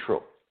party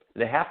neutral.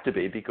 They have to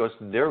be because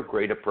their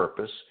greater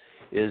purpose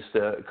is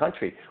the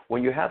country.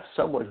 When you have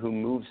someone who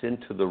moves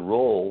into the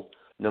role,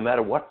 no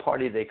matter what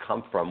party they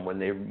come from, when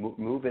they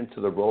move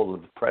into the role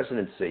of the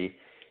presidency,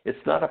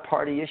 it's not a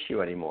party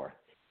issue anymore.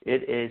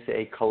 It is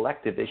a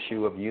collective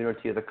issue of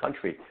unity of the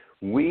country.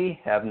 We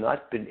have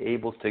not been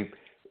able to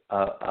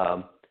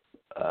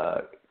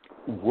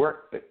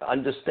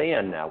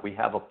understand now. We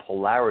have a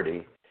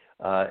polarity,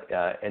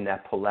 and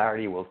that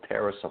polarity will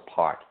tear us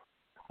apart.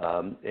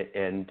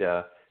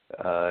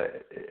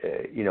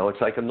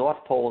 It's like a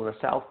North Pole and a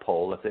South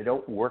Pole. If they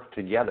don't work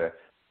together,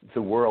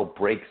 the world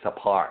breaks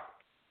apart.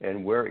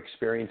 And we're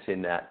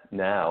experiencing that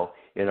now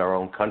in our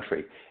own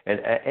country.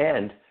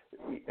 And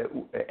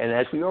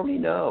as we already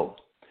know,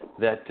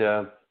 that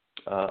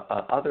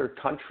other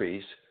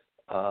countries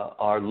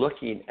are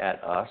looking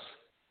at us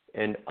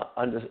and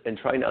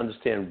trying to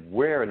understand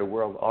where in the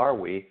world are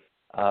we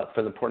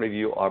from the point of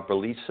view of our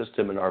belief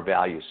system and our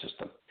value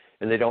system.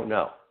 And they don't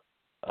know.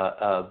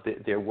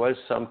 There was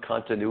some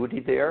continuity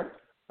there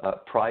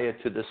prior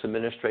to this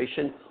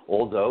administration,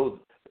 although,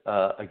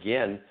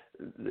 again,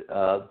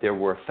 there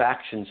were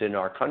factions in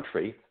our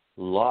country,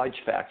 large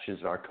factions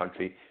in our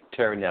country,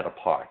 tearing that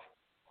apart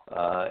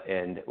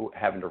and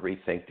having to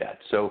rethink that.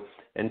 So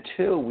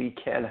until we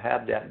can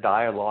have that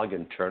dialogue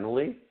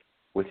internally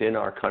within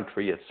our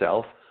country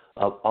itself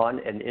on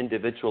an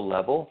individual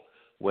level,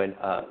 when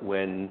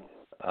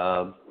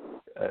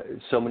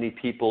so many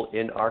people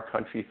in our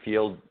country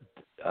feel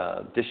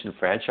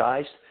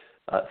disenfranchised,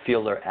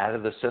 feel they're out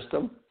of the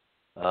system,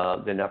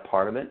 they're not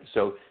part of it.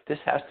 So this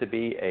has to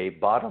be a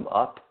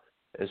bottom-up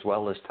as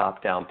well as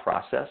top-down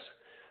process.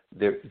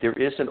 There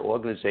is an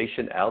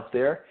organization out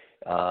there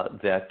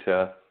that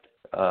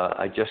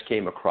I just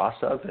came across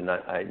of, and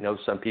I know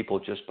some people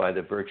just by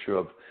the virtue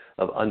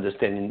of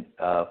understanding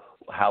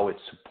how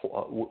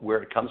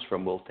where it comes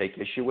from will take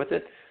issue with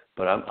it.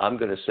 But I'm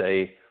going to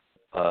say,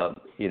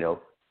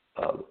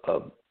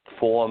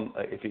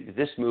 if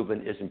this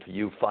movement isn't for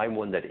you, find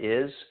one that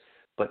is,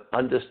 but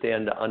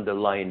understand the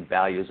underlying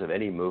values of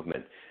any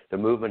movement. The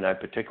movement I'm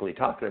particularly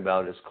talking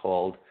about is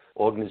called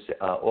Organize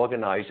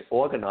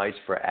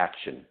for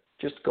Action.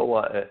 Just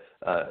go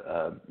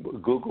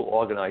Google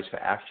Organize for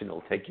Action.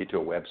 It'll take you to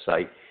a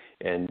website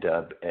and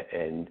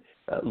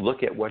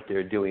look at what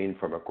they're doing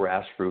from a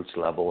grassroots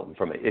level and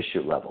from an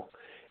issue level.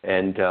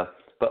 And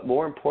but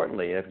more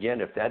importantly, again,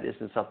 if that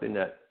isn't something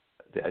that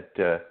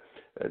the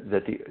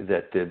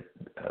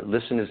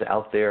listeners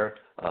out there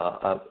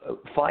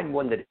find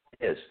one that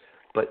is.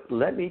 But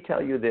let me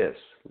tell you this.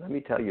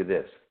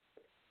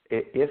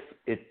 If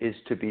it is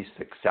to be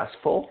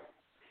successful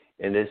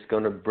and it's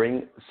going to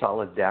bring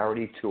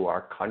solidarity to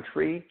our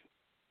country,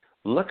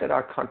 look at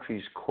our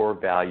country's core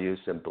values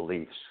and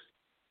beliefs.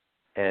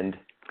 and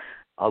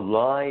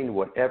align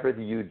whatever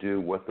you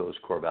do with those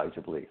core values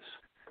and beliefs.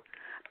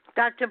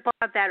 Dr.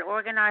 Bob, that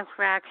Organize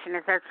for Action,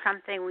 is that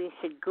something we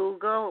should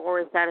Google, or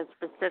is that a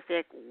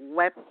specific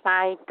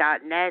website,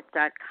 .net,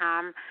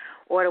 .com,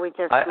 or do we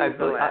just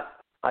Google it?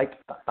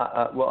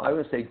 Well, I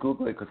would say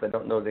Google it because I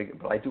don't know,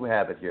 but I do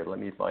have it here. Let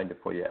me find it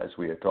for you as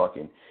we are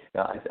talking.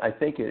 I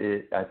think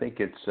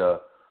it's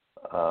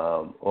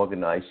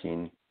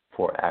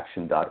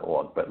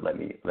organizingforaction.org, but let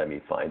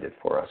me find it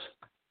for us.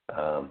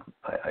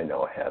 I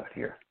know I have it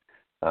here.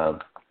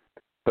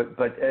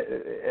 But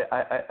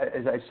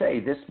as I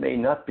say, this may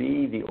not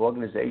be the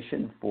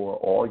organization for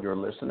all your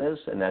listeners,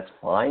 and that's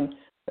fine.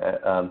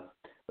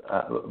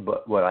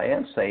 But what I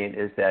am saying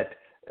is that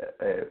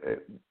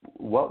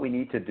what we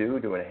need to do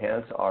to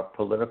enhance our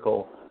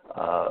political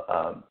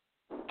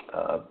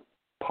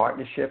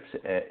partnerships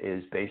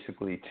is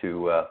basically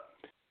to,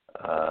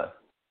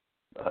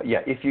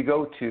 if you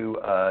go to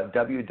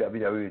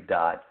www.ofa.us.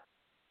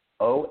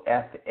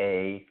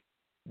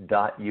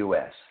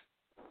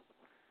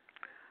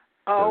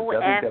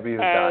 OFA.us is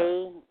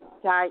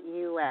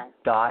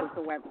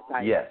the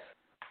website.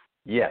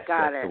 Yes,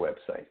 got that's it. the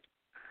website.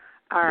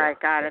 All right,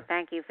 got it.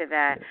 Thank you for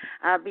that.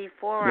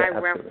 Before I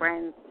absolutely.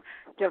 reference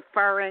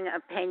deferring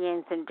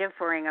opinions and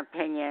differing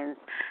opinions,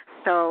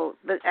 so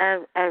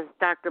as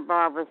Dr.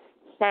 Bob was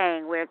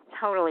saying, we're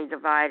totally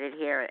divided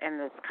here in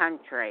this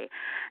country,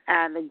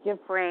 and the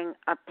differing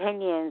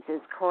opinions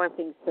is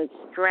causing such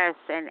stress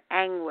and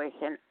anguish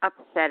and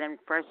upset and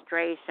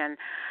frustration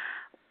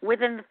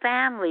within the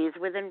families,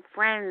 within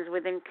friends,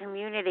 within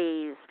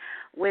communities,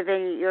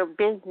 within your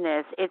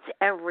business. It's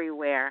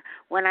everywhere.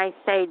 When I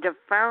say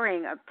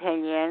deferring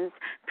opinions,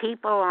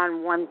 people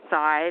on one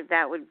side,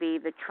 that would be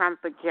the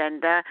Trump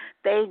agenda,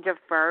 they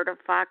defer to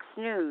Fox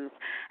News.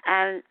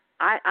 And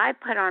I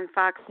put on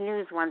Fox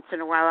News once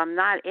in a while. I'm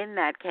not in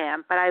that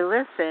camp, but I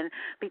listen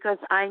because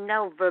I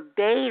know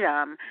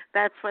verbatim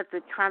that's what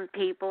the Trump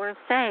people are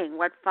saying.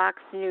 What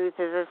Fox News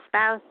is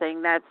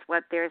espousing, that's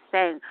what they're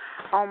saying,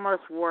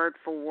 almost word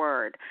for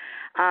word.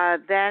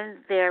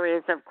 Then there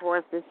is, of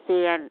course, the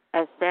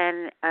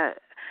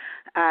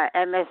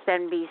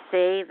MSNBC,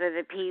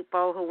 the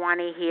people who want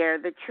to hear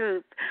the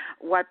truth,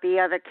 what the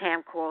other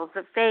camp calls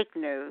the fake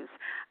news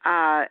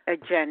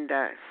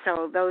agenda.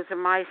 So those are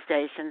my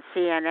stations,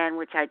 CNN,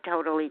 which I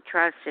totally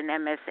trust, and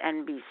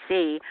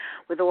MSNBC,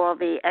 with all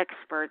the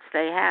experts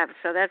they have.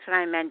 So that's what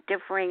I meant,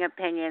 differing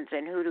opinions,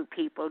 and who do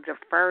people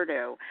defer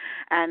to,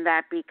 and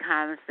that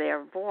becomes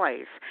their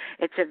voice.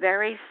 It's a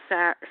very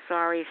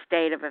sorry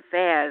state of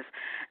affairs,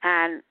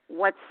 and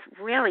what's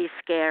really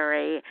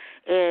scary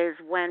is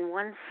when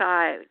one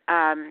side,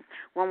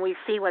 when we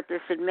see what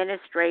this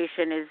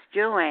administration is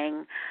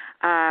doing,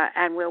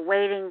 and we're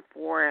waiting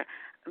for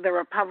the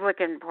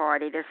Republican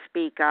Party to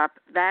speak up,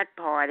 that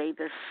party,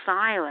 the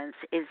silence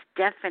is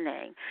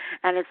deafening.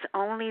 And it's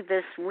only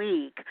this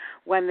week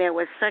when there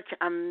was such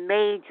a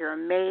major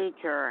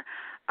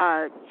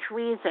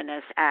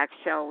treasonous act,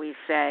 shall we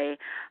say,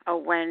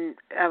 when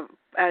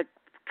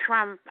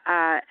Trump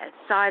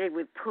sided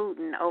with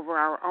Putin over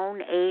our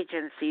own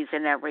agencies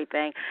and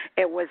everything.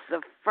 It was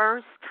the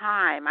first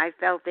time I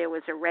felt there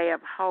was a ray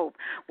of hope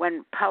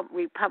when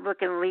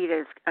Republican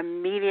leaders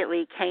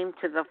immediately came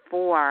to the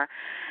fore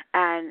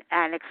and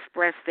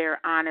expressed their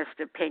honest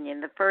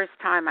opinion. The first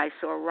time I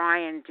saw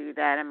Ryan do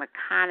that, a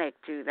mechanic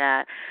do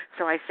that.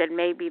 So I said,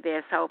 maybe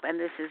there's hope, and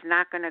this is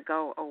not going to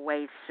go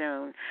away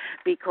soon,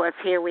 because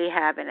here we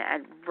have an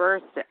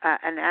adverse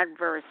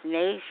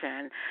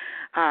nation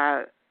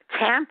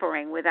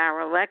tampering with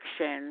our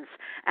elections,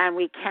 and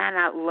we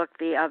cannot look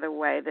the other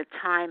way. The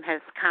time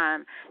has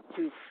come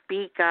to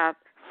speak up,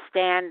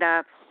 stand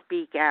up,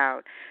 speak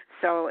out.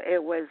 So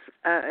it was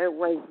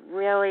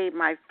really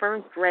my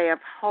first ray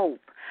of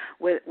hope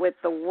with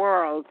the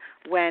world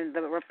when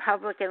the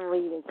Republican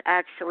leaders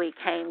actually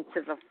came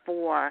to the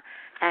fore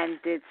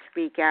and did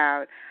speak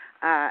out.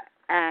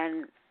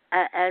 And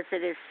as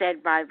it is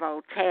said by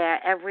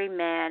Voltaire, every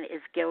man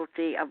is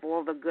guilty of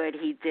all the good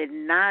he did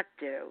not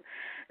do.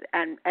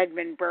 And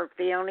Edmund Burke,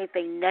 the only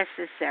thing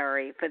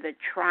necessary for the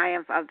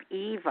triumph of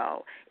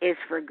evil is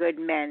for good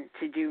men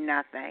to do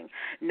nothing.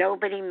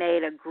 Nobody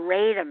made a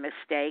greater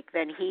mistake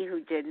than he who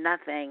did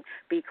nothing,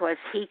 because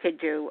he could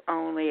do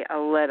only a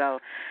little.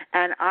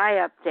 And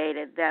I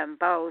updated them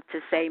both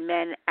to say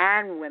men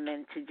and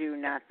women to do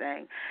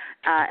nothing.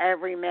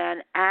 Every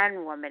man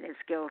and woman is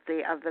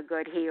guilty of the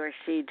good he or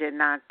she did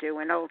not do.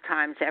 In old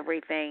times,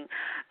 everything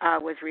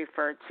was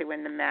referred to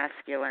in the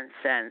masculine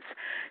sense.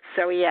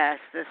 So yes,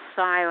 the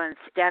silence was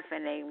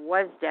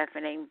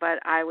deafening, but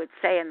I would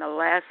say in the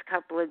last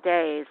couple of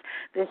days,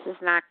 this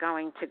is not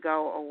going to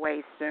go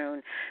away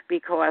soon,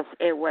 because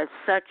it was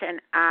such an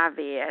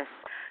obvious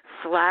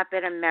slap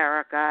at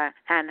America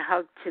and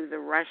hug to the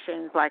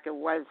Russians like it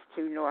was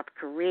to North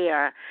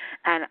Korea,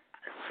 and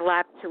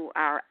slap to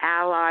our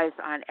allies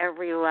on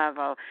every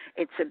level.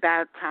 It's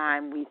about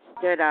time we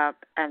stood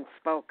up and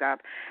spoke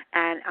up.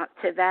 And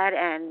to that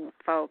end,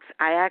 folks,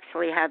 I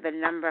actually have the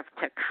number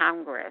to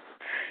Congress.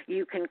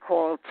 You can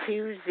call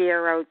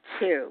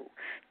 202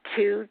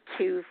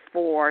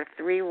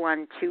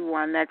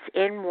 224-3121. That's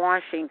in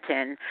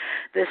Washington.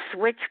 The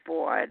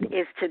switchboard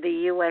is to the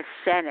U.S.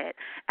 Senate,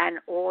 and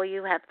all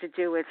you have to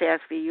do is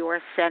ask for your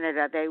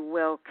senator. They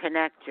will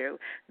connect you.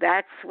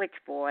 That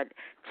switchboard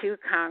to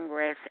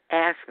Congress,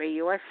 ask for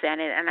your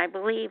Senate, and I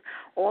believe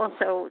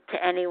also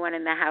to anyone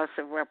in the House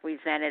of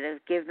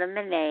Representatives, give them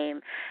the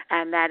name,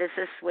 and that is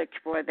a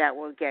switchboard that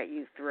will get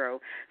you through.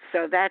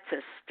 So that's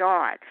a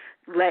start.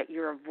 Let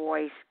your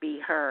voice be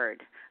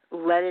heard.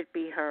 Let it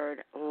be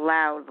heard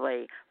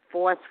loudly,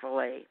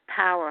 forcefully,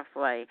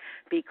 powerfully,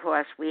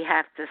 because we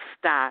have to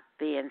stop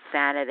the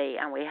insanity,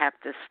 and we have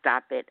to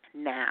stop it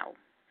now.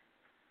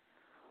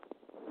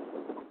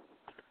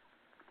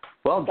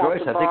 Well,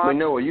 Joyce, I think we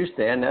know where you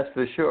stand, that's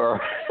for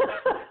sure.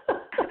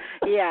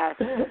 Yes,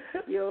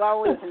 you'll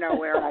always know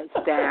where I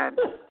stand.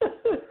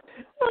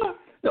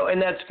 No,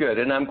 and that's good,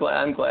 and I'm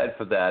glad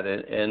for that,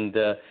 and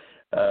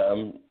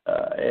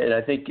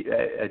I think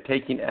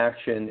taking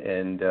action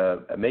and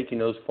making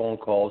those phone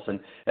calls, and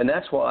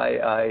that's why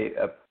I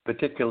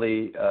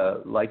particularly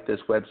like this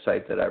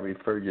website that I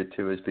referred you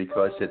to, is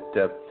because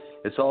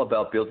it's all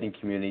about building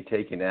community,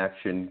 taking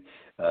action,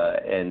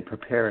 and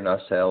preparing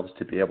ourselves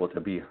to be able to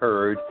be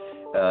heard,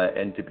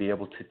 and to be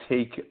able to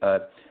take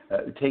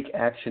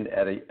action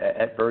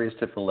at various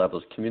different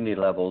levels, community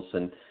levels,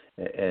 and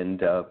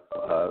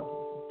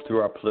through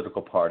our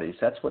political parties.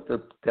 That's what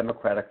the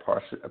democratic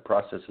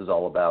process is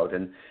all about,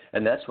 and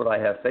that's what I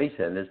have faith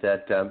in, is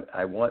that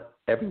I want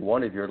every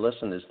one of your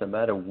listeners, no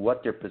matter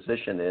what their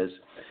position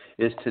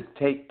is to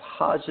take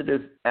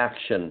positive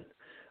action,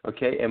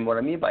 okay? And what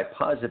I mean by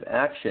positive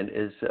action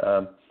is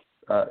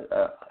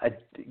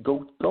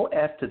go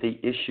after the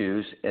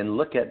issues and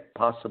look at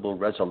possible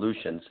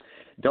resolutions.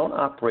 Don't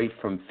operate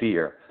from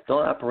fear.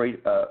 Don't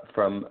operate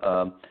from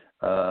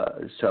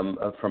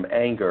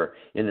anger,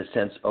 in the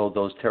sense, oh,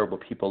 those terrible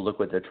people, look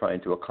what they're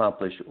trying to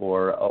accomplish,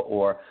 or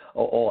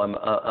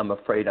I'm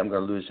afraid I'm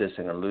going to lose this,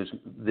 I'm going to lose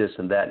this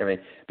and that. I mean,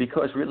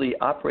 because really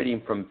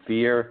operating from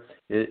fear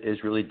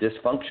is really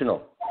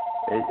dysfunctional.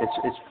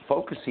 It's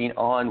focusing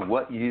on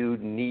what you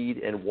need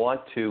and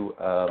want to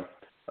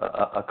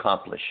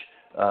accomplish.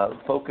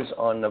 Focus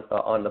on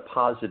the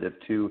positive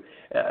too,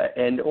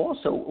 and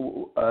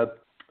also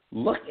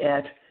look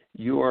at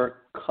your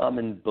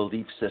common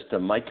belief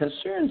system. My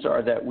concerns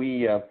are that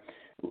we,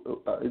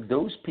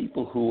 those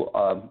people who,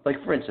 like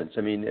for instance,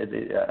 I mean,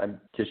 I'm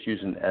just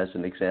using as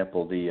an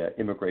example the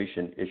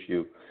immigration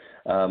issue.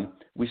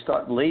 We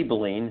start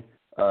labeling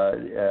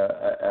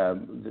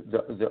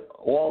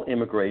all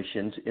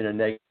immigrations in a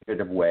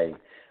negative way.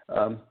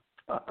 I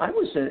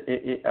was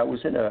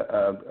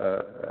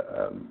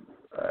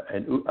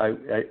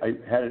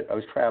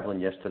traveling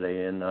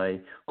yesterday, and I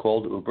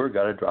called Uber,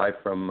 got a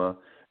drive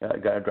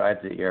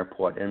to the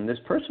airport, and this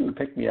person who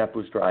picked me up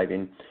was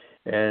driving,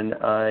 and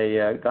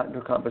I got into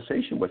a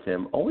conversation with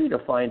him, only to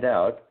find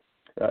out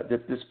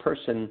that this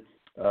person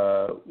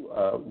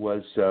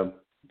was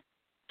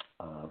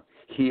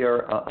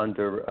here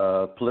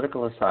under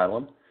political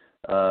asylum.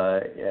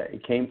 He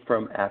came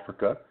from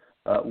Africa,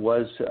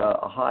 was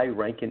a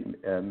high-ranking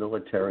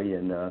military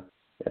in a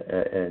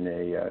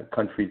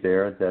country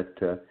there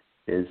that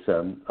is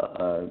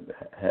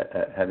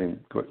having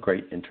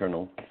great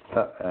internal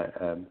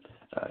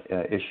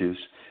issues.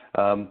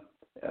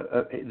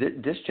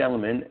 This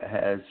gentleman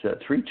has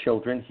 3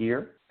 children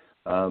here.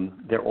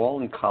 They're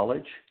all in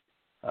college.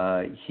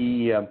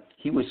 He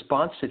was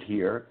sponsored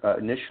here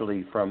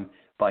initially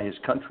by his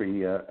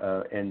country,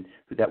 and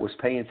that was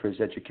paying for his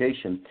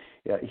education.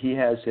 He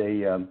has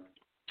a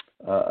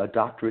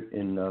doctorate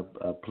in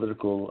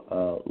political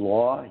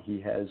law. He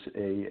has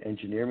an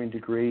engineering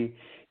degree.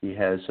 He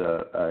has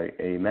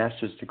a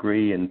master's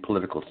degree in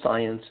political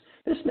science.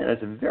 This man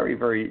is a very,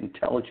 very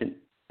intelligent,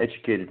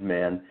 educated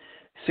man,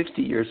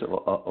 60 years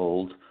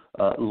old,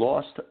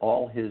 lost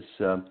all his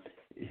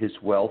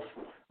wealth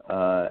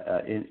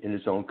in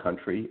his own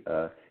country,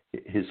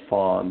 his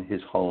farm,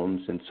 his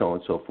homes, and so on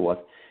and so forth,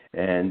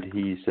 and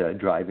he's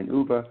driving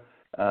Uber.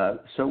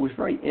 So it was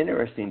very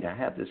interesting to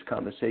have this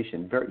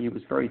conversation. He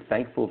was very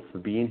thankful for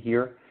being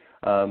here.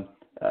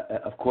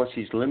 Of course,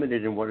 he's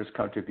limited in what his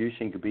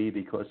contribution could be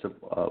because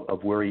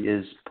of where he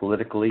is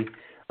politically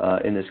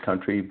in this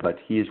country, but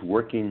he is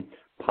working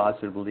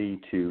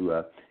positively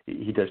to.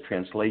 He does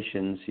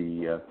translations.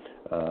 He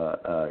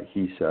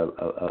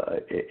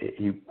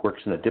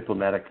works in a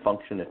diplomatic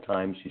function at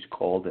times. He's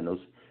called in those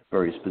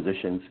various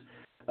positions.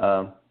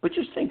 But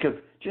just think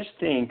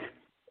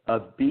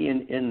of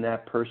being in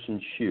that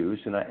person's shoes.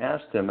 And I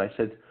asked him, I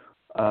said,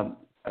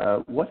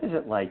 what is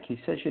it like? He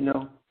says,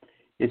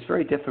 it's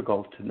very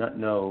difficult to not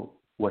know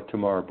what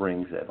tomorrow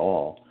brings at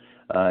all,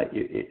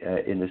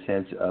 in the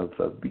sense of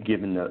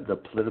given the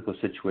political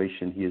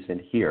situation he is in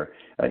here.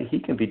 He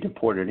can be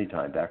deported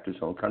anytime back to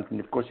his own country. And,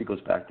 of course, he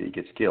goes back there, he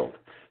gets killed.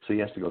 So he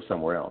has to go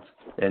somewhere else.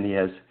 And he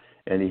has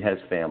and he has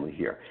family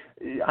here.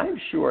 I'm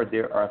sure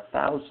there are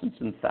thousands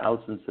and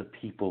thousands of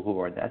people who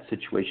are in that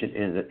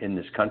situation in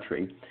this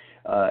country,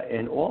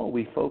 and all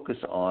we focus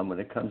on when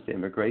it comes to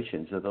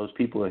immigration are those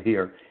people who are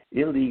here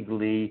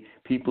illegally,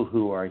 people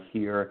who are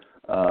here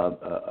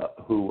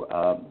who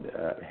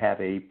have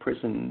a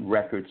prison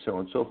record, so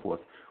on and so forth,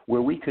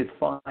 where we could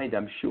find,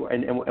 I'm sure,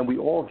 and we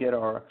all get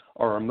our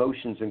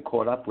emotions and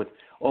caught up with,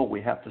 oh,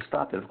 we have to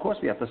stop that. Of course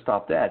we have to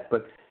stop that,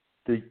 but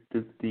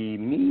the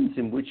means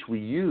in which we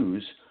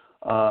use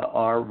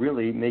are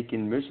really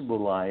making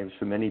miserable lives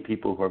for many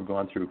people who have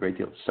gone through a great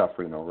deal of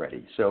suffering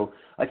already. So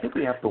I think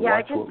we have to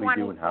watch what we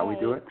do and how we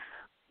do it.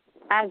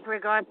 As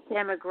regards to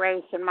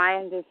immigration, my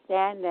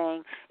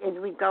understanding is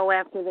we go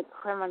after the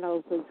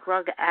criminals, the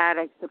drug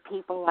addicts, the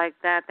people like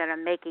that are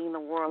making the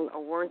world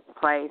a worse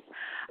place.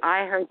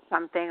 I heard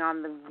something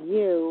on The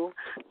View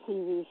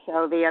TV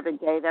show the other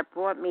day that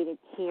brought me to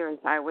tears.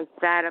 I was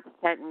that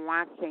upset in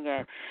watching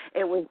it.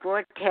 It was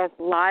broadcast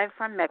live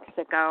from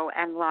Mexico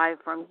and live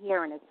from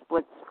here in a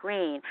split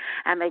screen.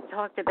 And they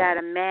talked about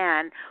a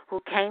man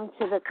who came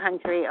to the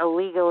country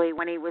illegally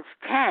when he was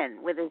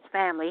 10 with his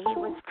family. He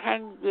was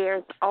 10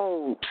 years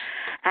old.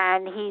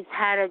 And he's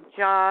had a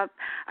job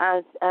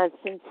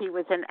since he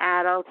was an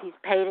adult. He's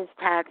paid his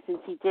taxes.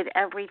 He did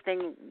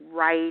everything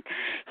right.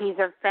 He's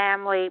a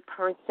family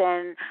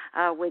person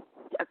with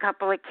a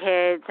couple of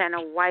kids and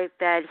a wife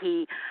that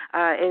he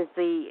is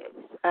the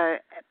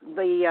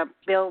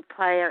bill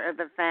player of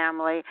the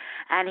family.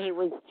 And he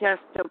was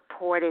just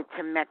deported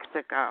to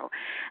Mexico.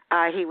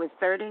 He was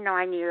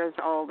 39 years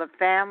old. The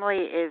family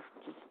is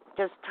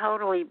just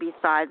totally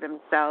beside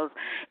themselves.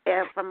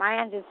 From my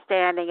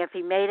understanding, if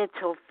he made it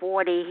till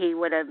 40, he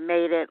would have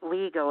made it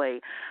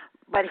legally.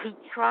 But he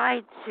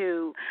tried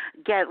to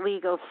get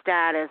legal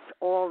status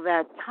all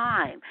that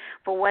time.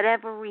 For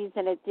whatever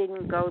reason, it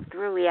didn't go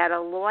through. He had a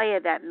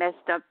lawyer that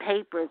messed up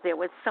papers. There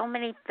were so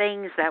many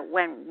things that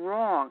went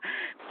wrong.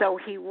 So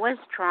he was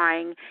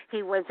trying.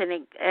 He was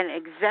an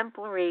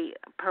exemplary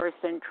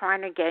person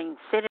trying to gain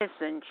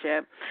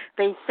citizenship.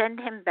 They send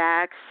him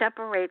back,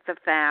 separate the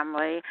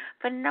family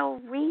for no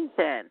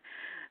reason.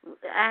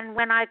 And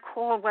when I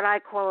called what I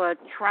call a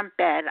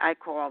Trumpette, I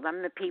call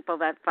them, the people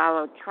that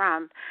follow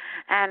Trump,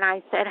 and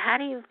I said, how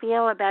do you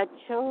feel about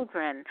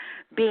children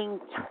being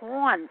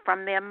torn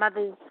from their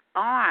mother's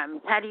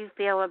arms? How do you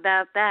feel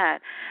about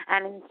that?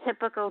 And in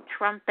typical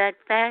Trumpette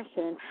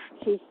fashion,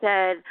 she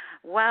said,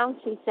 well,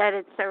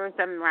 it serves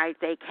them right.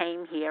 They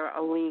came here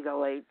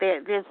illegally.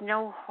 There's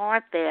no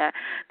heart there.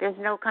 There's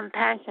no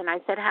compassion. I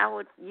said, how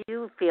would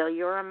you feel?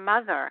 You're a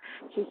mother.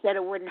 She said,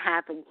 it wouldn't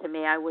happen to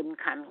me. I wouldn't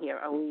come here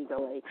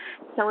illegally.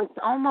 So it's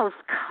almost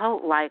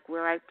cult-like,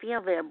 where I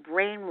feel they're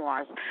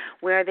brainwashed,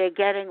 where they're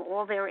getting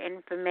all their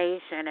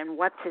information and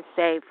what to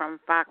say from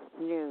Fox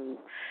News.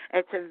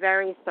 It's a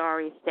very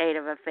sorry state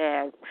of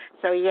affairs.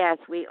 So, yes,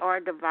 we are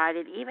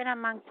divided. Even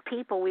amongst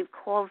people we've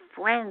called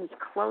friends,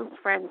 close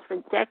friends for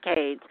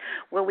decades,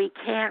 where we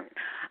can't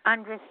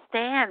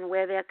understand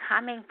where they're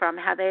coming from,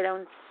 how they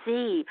don't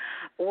see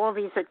all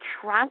these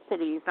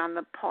atrocities on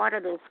the part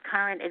of this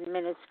current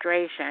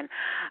administration.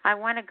 I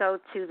want to go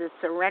to the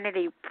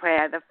Serenity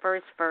Prayer, the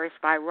first verse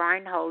by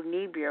Reinhold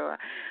Niebuhr,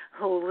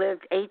 who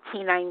lived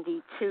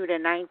 1892 to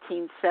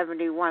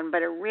 1971,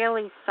 but it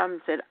really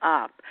sums it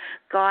up.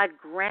 God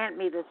grant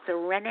me the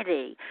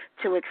serenity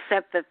to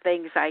accept the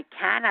things I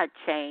cannot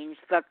change,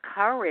 the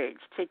courage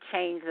to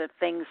change the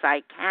things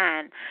I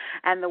can,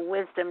 and the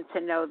wisdom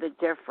to know the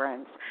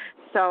difference.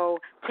 So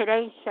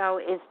today's show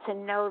is to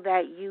know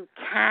that you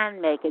can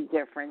make a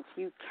difference.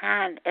 You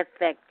can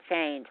affect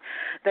change.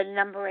 The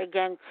number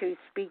again to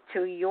speak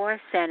to your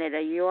senator,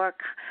 your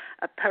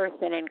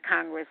person in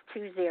Congress,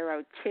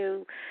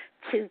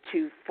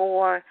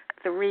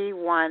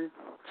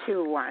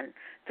 202-224-3121.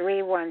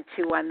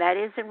 3121. That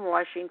is in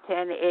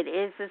Washington. It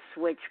is a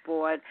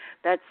switchboard.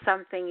 That's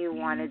something you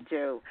want to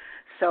do.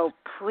 So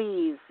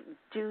please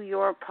do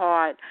your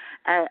part.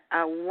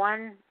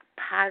 One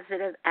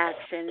positive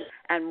action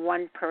and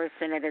one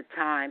person at a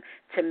time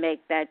to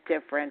make that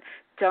difference.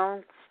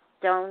 Don't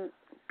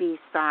be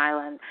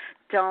silent.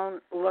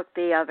 Don't look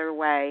the other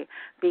way,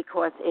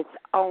 because it's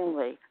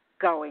only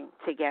going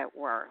to get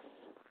worse.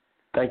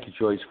 Thank you,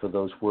 Joyce, for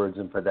those words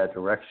and for that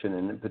direction,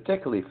 and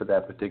particularly for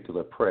that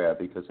particular prayer,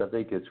 because I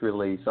think it's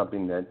really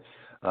something that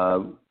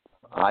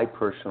I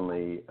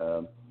personally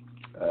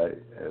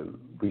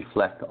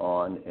reflect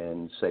on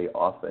and say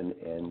often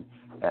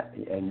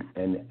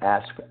and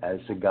ask as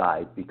a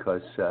guide,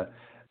 because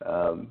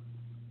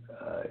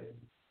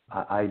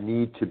I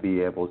need to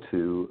be able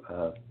to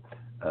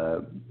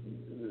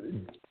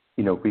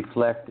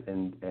reflect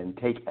and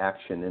take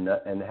action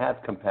and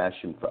have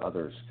compassion for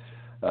others.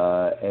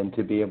 And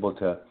to be able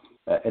to,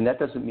 and that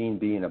doesn't mean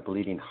being a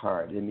bleeding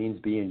heart. It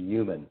means being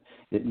human.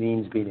 It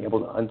means being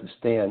able to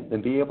understand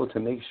and be able to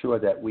make sure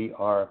that we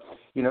are,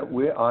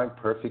 we aren't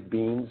perfect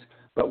beings,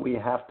 but we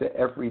have to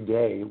every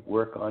day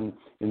work on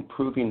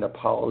improving the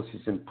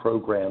policies and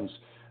programs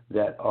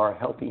that are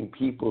helping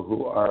people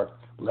who are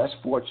less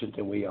fortunate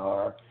than we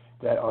are,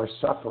 that are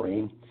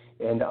suffering,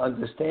 and to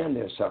understand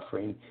their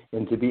suffering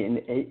and to be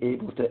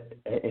able to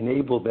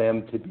enable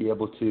them to be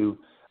able to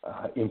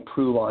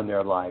improve on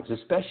their lives,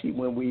 especially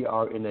when we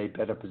are in a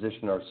better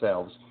position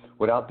ourselves,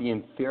 without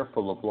being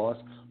fearful of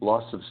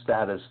loss of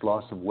status,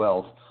 loss of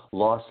wealth,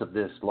 loss of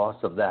this, loss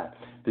of that.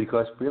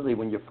 Because really,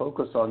 when you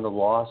focus on the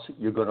loss,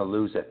 you're going to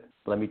lose it.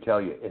 Let me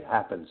tell you, it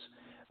happens.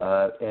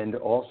 And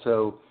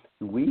also,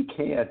 we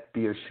can't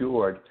be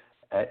assured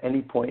at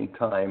any point in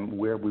time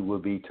where we will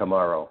be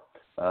tomorrow.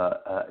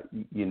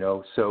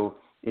 So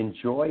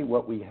enjoy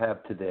what we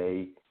have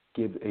today.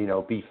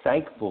 Be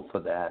thankful for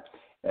that,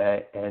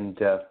 and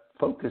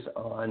focus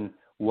on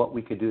what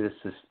we can do to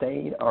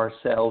sustain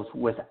ourselves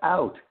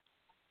without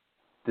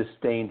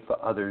disdain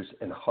for others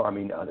and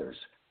harming others.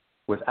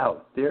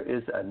 There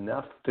is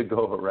enough to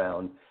go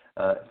around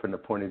from the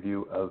point of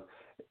view of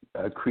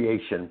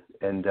creation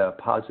and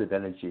positive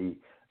energy,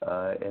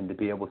 and to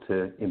be able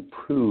to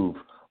improve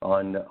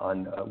on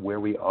where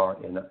we are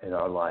in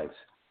our lives.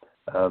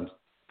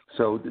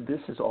 So this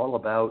is all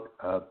about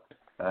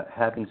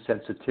having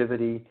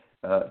sensitivity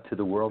to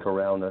the world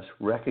around us,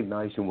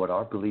 recognizing what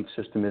our belief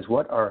system is,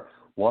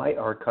 why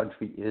our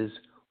country is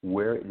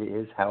where it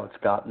is, how it's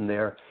gotten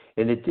there,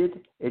 and it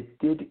did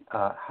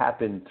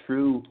happen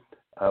through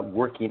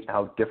working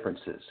out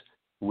differences.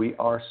 We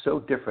are so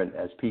different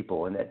as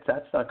people, and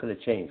that's not going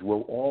to change. We're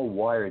all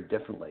wired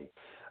differently,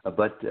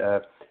 but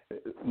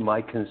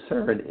my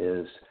concern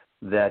is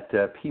that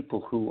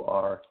people who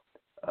are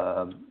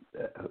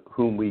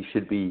whom we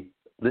should be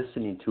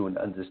listening to and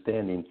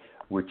understanding,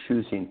 we're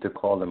choosing to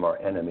call them our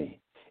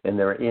enemy, and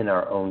they're in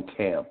our own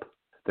camp.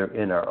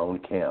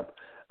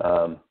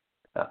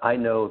 I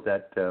know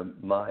that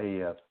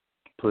my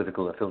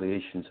political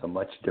affiliations are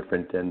much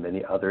different than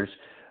many others,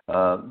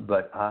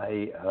 but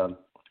I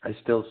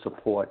still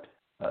support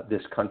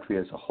this country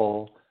as a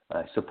whole.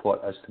 I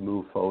support us to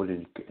move forward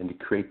and to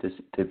create this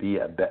to be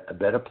a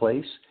better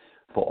place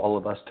for all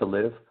of us to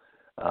live,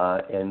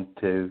 and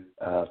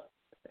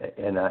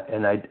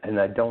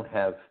I don't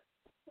have,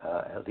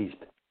 at least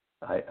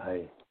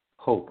I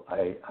hope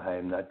I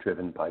am not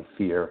driven by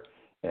fear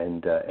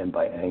and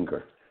by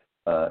anger.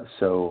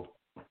 So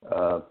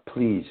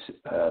please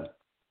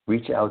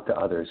reach out to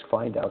others,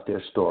 find out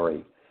their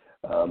story.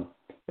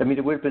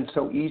 It would have been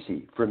so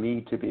easy for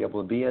me to be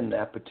able to be in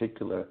that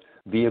particular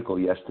vehicle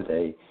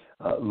yesterday,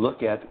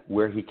 look at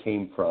where he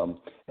came from,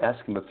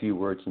 ask him a few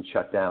words, and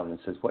shut down and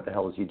says, what the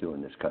hell is he doing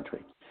in this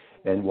country?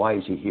 And why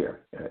is he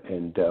here?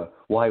 And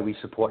why are we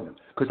supporting him?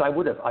 Because I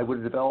would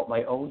have developed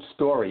my own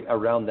story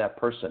around that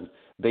person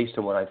based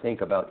on what I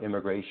think about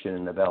immigration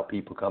and about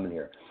people coming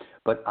here.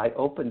 But I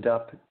opened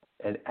up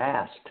and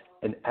asked,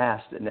 and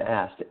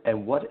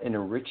what an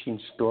enriching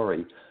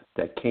story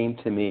that came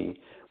to me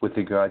with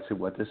regards to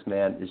what this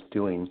man is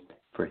doing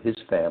for his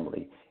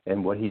family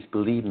and what he's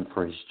believing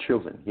for his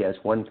children. He has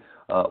one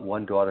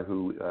daughter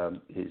who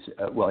he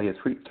has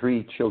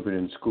three children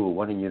in school,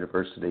 one in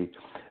university,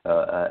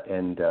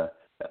 and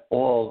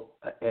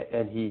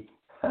he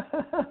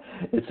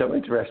it's so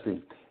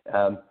interesting.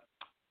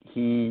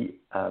 He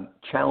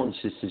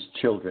challenges his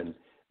children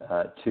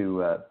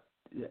to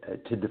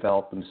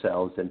develop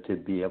themselves and to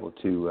be able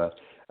to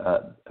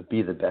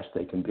be the best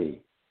they can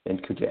be.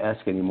 And could you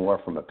ask any more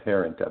from a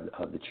parent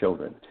of the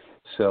children?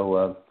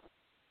 So,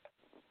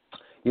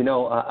 I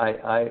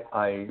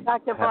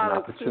Dr. have Bob, an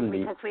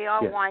opportunity. because we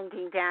are Yes.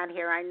 winding down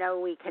here. I know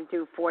we can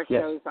do 4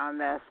 Yes. shows on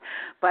this,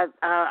 but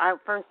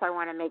first I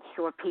want to make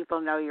sure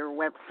people know your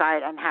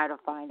website and how to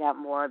find out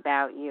more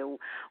about you.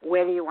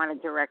 Where do you want to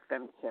direct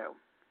them to?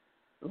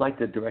 I'd like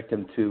to direct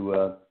them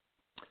to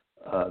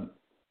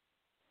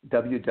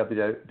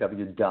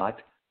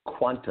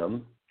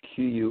www.quantum,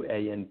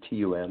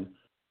 QUANTUM,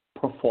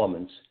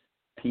 performance,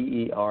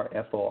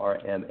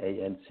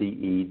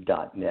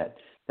 PERFORMANCE.net.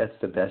 That's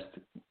the best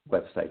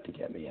website to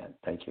get me at.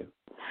 Thank you.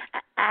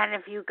 And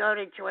if you go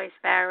to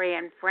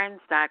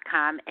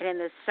JoyceBarryandFriends.com and in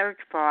the search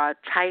bar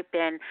type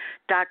in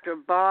Dr.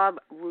 Bob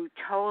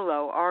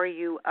Ruotolo,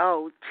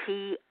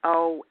 RUOTOLO,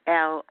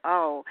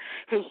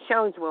 his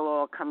shows will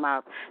all come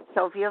up.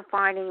 So if you're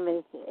finding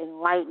this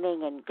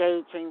enlightening,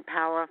 engaging,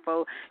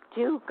 powerful,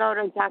 do go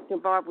to Dr.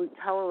 Bob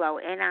Ruotolo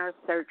in our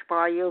search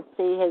bar. You'll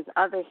see his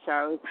other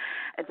shows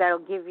that'll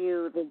give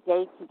you the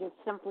dates. You just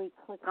simply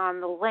click on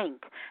the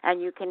link and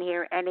you can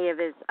hear any of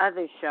his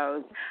other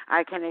shows.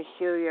 I can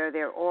assure you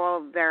they're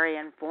all very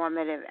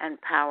informative and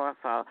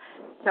powerful.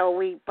 So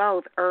we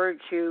both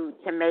urge you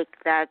to make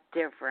that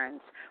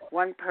difference,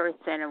 one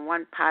person and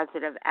one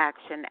positive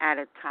action at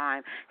a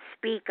time.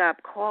 Speak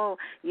up, call,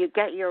 you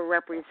get your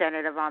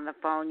representative on the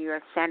phone,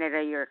 your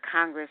senator, your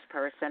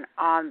congressperson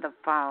on the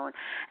phone.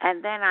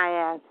 And then I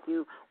ask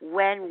you,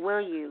 when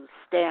will you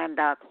stand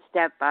up,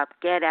 step up,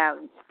 get out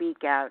and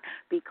speak out?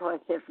 Because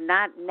if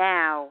not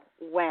now,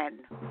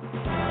 when?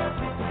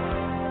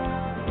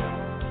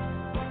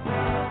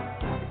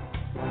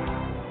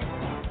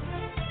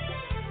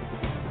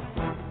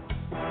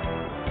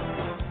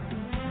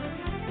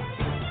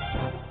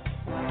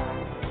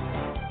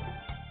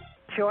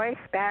 Joyce,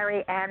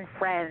 Barry, and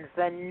Friends,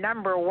 the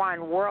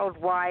 #1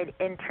 worldwide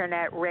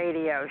internet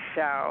radio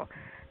show.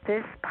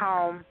 This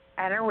poem,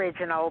 an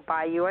original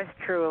by yours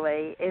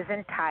truly, is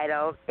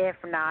entitled, If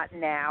Not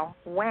Now,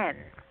 When?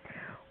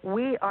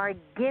 We are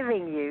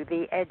giving you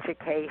the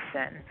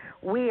education.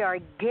 We are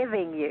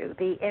giving you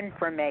the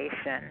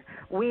information.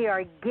 We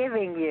are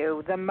giving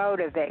you the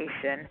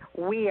motivation.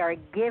 We are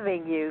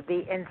giving you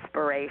the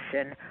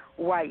inspiration.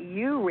 What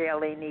you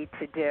really need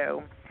to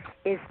do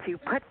is to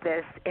put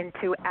this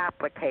into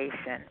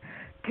application.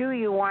 Do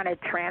you want a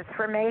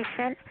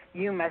transformation?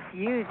 You must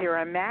use your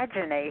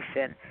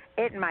imagination.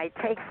 It might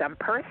take some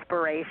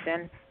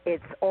perspiration.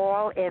 It's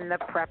all in the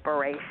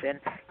preparation.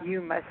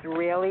 You must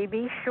really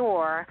be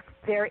sure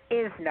there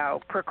is no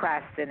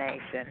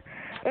procrastination.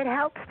 It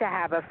helps to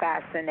have a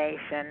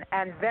fascination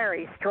and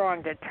very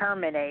strong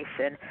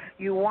determination.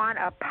 You want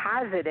a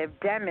positive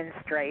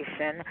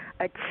demonstration,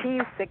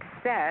 achieve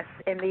success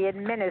in the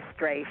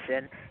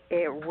administration.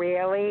 It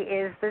really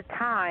is the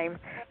time.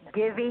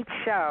 Give each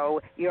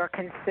show your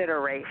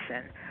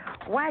consideration.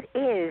 What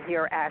is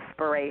your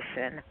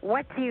aspiration?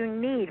 What do you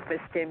need for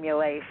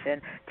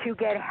stimulation to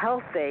get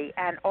healthy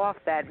and off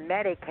that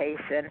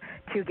medication?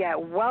 To get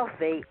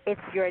wealthy,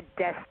 it's your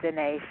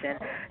destination.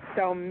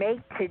 So make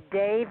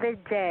today the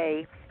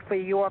day for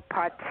your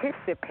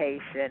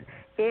participation.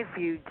 If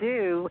you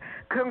do,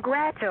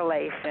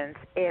 congratulations.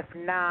 If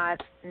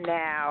not,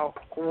 now,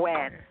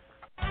 when?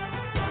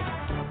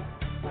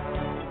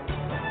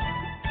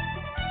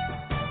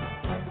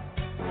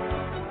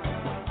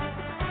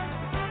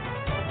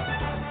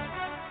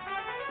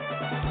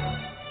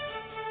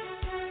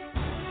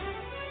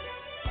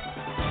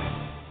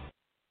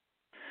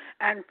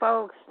 And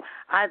folks,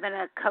 I've been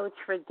a coach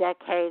for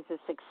decades, a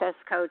success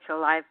coach, a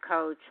life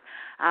coach.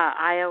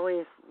 I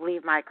always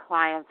leave my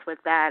clients with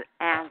that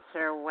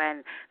answer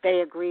when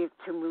they agree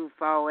to move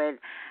forward.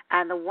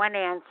 And the one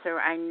answer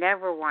I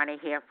never want to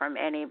hear from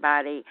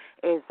anybody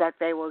is that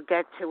they will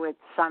get to it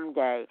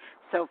someday.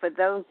 So for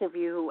those of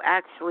you who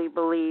actually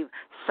believe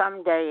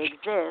someday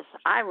exists,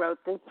 I wrote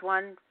this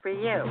one for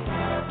you.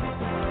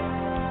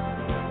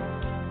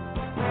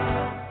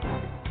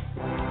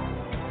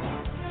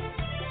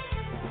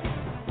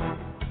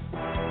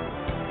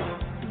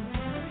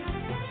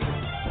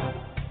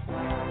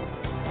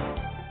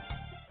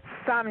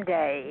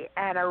 Someday,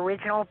 an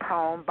original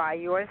poem by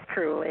yours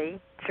truly,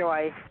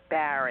 Joyce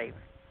Barry.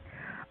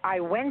 I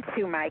went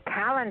to my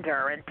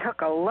calendar and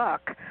took a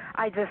look.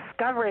 I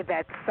discovered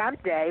that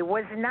someday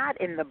was not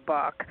in the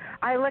book.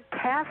 I looked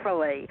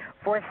carefully,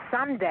 for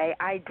someday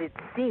I did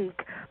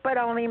seek, but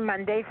only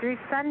Monday through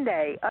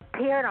Sunday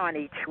appeared on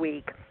each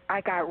week.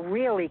 I got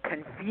really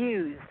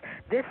confused.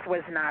 This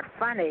was not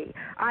funny.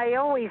 I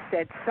always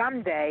said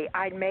someday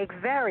I'd make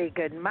very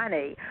good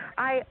money.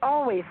 I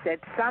always said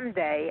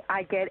someday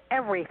I'd get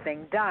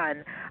everything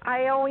done.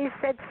 I always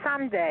said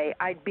someday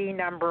I'd be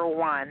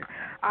 #1.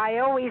 I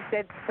always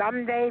said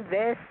someday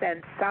this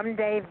and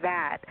someday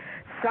that.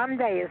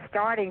 Someday is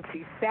starting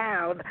to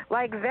sound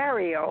like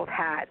very old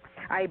hat.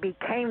 I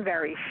became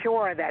very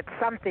sure that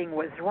something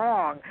was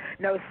wrong.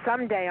 No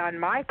someday on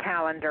my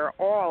calendar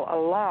all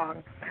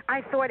along.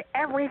 I thought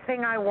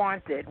everything I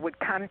wanted would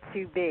come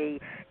to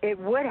be. It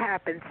would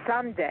happen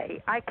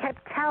someday. I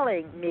kept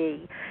telling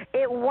me.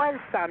 It was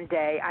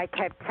someday. I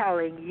kept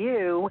telling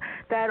you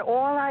that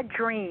all our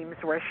dreams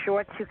were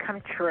sure to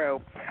come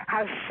true.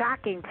 How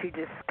shocking to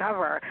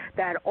discover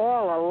that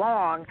all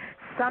along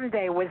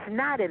someday was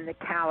not in the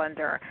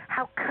calendar.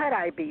 How could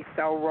I be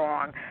so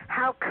wrong?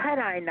 How could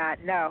I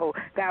not know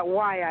that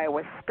why I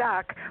was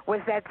stuck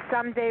was that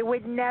someday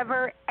would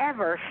never,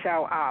 ever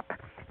show up?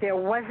 There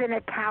wasn't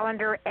a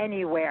calendar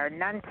anywhere,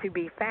 none to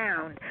be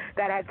found,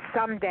 that had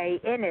someday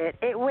in it.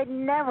 It would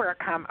never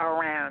come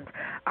around.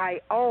 I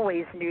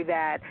always knew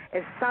that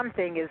if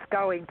something is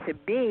going to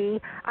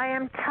be, I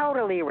am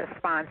totally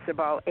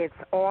responsible. It's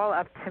all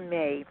up to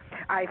me.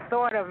 I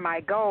thought of my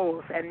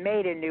goals and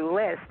made a new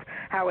list.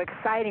 How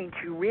exciting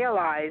to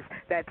realize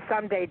that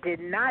someday did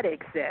not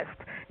exist.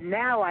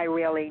 Now I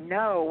really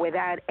know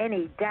without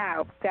any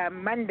doubt that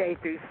Monday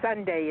through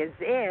Sunday is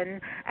in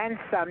and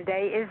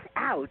someday is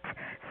out.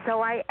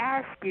 So I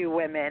ask you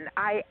women,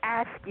 I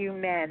ask you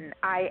men,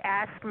 I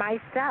ask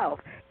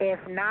myself, if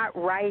not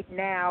right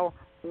now,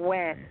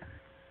 when?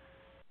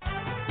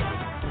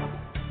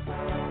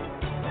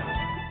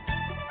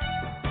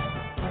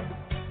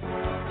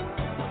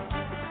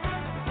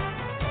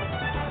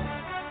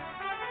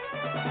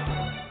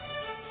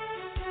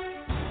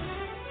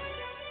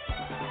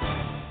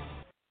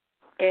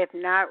 If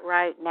not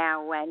right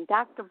now, when?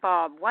 Dr.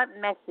 Bob, what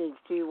message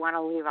do you want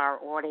to leave our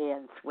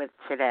audience with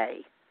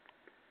today?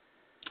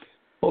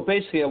 Well,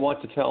 basically, I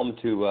want to tell them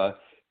to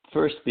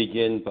first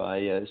begin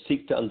by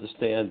seek to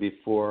understand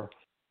before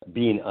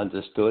being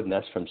understood, and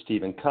that's from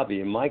Stephen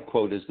Covey. And my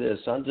quote is this: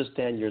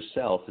 understand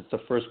yourself. It's the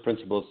first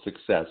principle of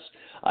success.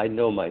 I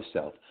know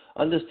myself.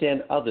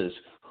 Understand others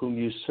whom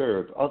you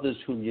serve, others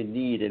whom you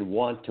need and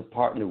want to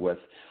partner with,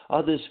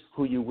 others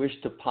who you wish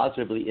to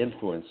positively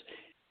influence.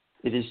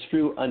 It is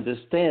through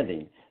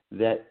understanding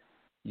that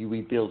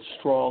we build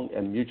strong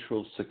and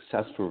mutual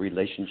successful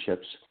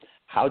relationships.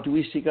 How do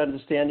we seek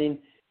understanding?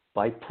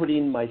 By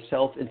putting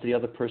myself into the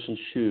other person's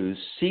shoes,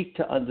 seek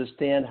to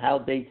understand how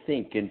they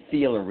think and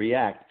feel and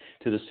react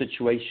to the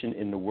situation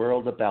in the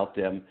world about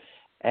them.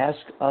 Ask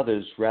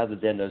others rather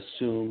than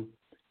assume,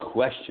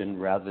 question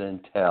rather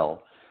than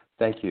tell.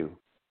 Thank you,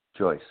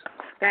 Joyce.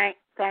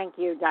 Thank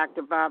you,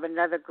 Dr. Bob.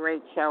 Another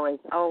great show as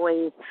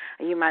always.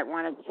 You might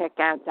want to check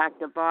out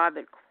Dr. Bob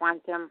at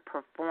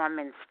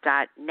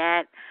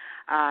quantumperformance.net.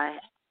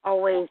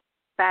 Always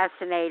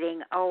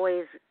fascinating,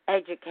 always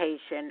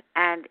education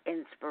and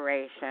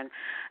inspiration.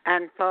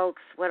 And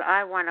folks, what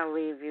I want to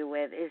leave you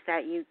with is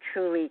that you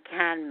truly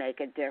can make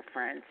a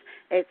difference.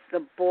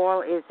 The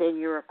ball is in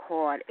your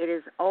court. It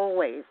is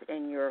always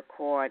in your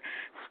court.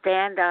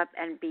 Stand up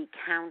and be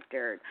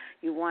countered.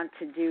 You want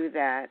to do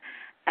that.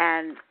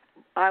 And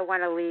I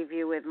want to leave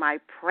you with my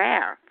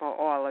prayer for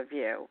all of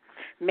you.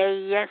 May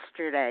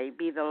yesterday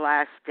be the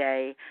last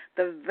day,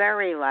 the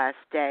very last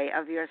day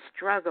of your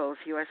struggles,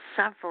 your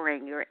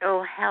suffering, your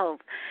ill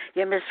health,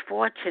 your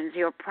misfortunes,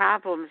 your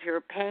problems,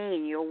 your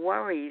pain, your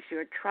worries,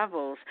 your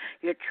troubles,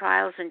 your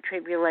trials and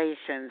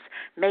tribulations.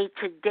 May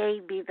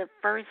today be the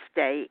first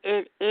day.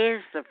 It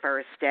is the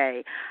first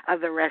day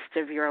of the rest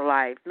of your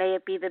life. May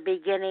it be the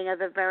beginning of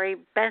the very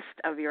best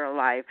of your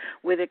life,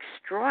 with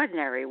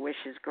extraordinary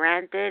wishes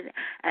granted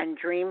and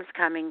dreams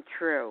coming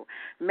true.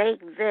 Make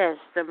this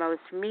the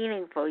most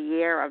meaningful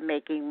year of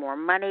making more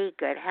money,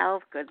 good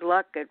health, good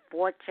luck, good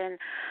fortune,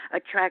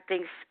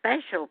 attracting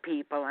special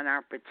people and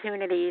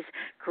opportunities,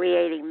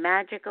 creating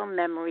magical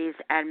memories,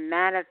 and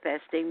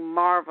manifesting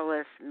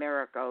marvelous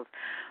miracles.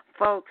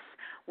 Folks,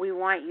 we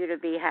want you to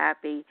be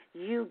happy.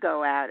 You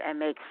go out and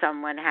make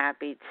someone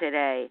happy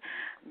today.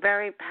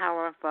 Very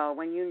powerful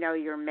when you know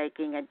you're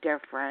making a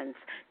difference.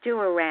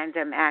 Do a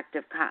random act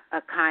of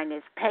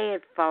kindness. Pay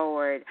it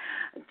forward.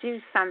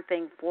 Do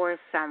something for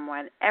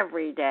someone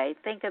every day.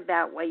 Think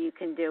about what you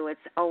can do.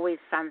 It's always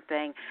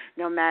something,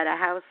 no matter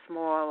how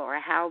small or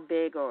how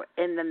big or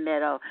in the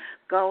middle.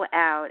 Go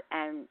out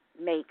and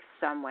make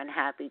someone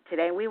happy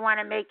today. We want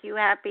to make you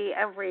happy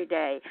every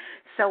day.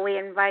 So we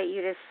invite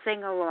you to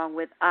sing along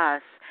with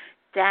us,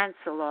 dance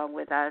along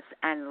with us,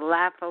 and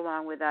laugh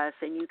along with us.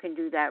 And you can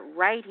do that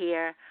right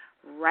here,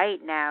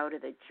 right now, to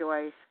the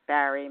Joyce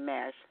Barrie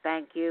Mash.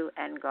 Thank you,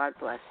 and God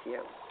bless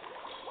you.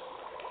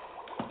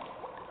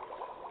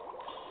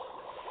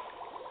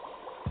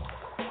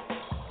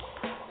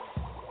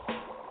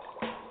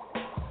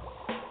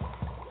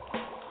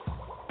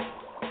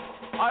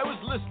 I was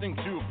listening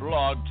to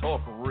Blog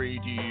Talk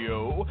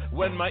Radio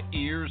when my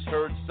ears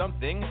heard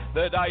something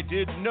that I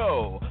didn't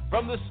know.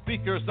 From the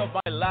speakers of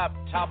my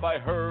laptop I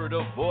heard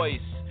a voice.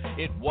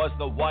 It was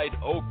the White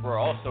Oprah,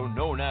 also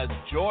known as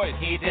Joyce.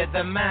 He did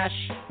the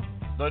mash.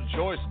 The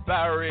Joyce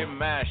Barrie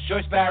Mash.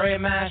 Joyce Barrie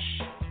Mash.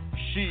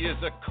 She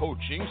is a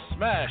coaching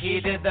smash.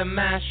 He did the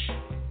mash.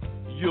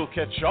 You'll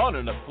catch on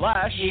in a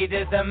flash. He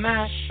did the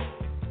mash.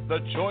 The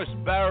Joyce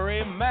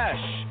Barrie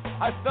Mash.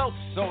 I felt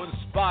so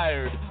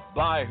inspired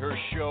by her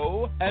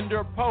show, and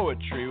her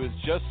poetry was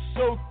just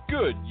so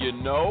good, you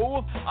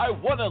know. I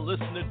want to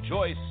listen to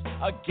Joyce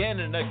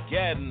again and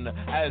again,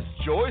 as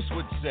Joyce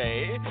would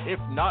say, if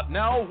not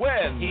now,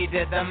 when? He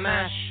did the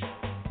mash.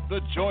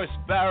 The Joyce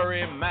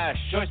Barrie Mash.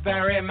 Joyce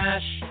Barrie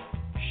Mash.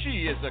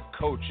 She is a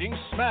coaching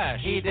smash.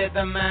 He did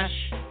the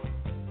mash.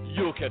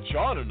 You'll catch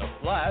on in a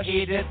flash.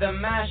 He did the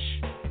mash.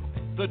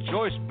 The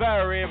Joyce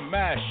Barrie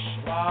Mash.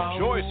 Wow.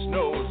 Joyce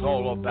knows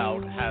all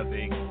about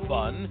having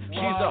fun. She's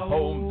a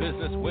home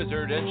business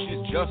wizard and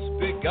she's just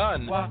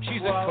begun.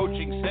 She's a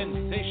coaching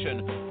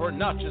sensation for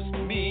not just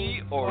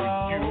me or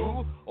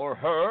you or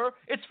her.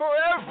 It's for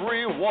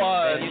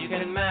everyone. Then you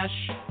can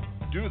mash.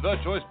 Do the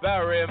Joyce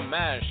Barrie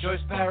Mash.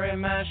 Joyce Barrie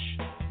Mash.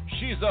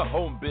 She's a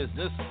home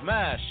business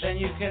smash. Then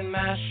you can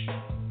mash.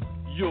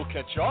 You'll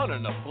catch on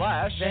in a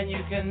flash. Then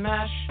you can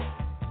mash.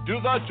 Do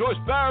the Joyce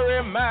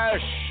Barrie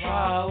Mash.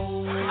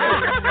 Wow.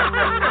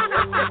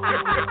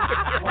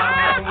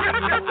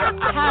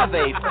 Have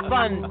a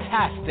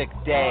fantastic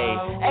day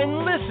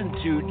and listen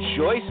to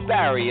Joyce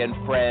Barrie and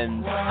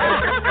Friends.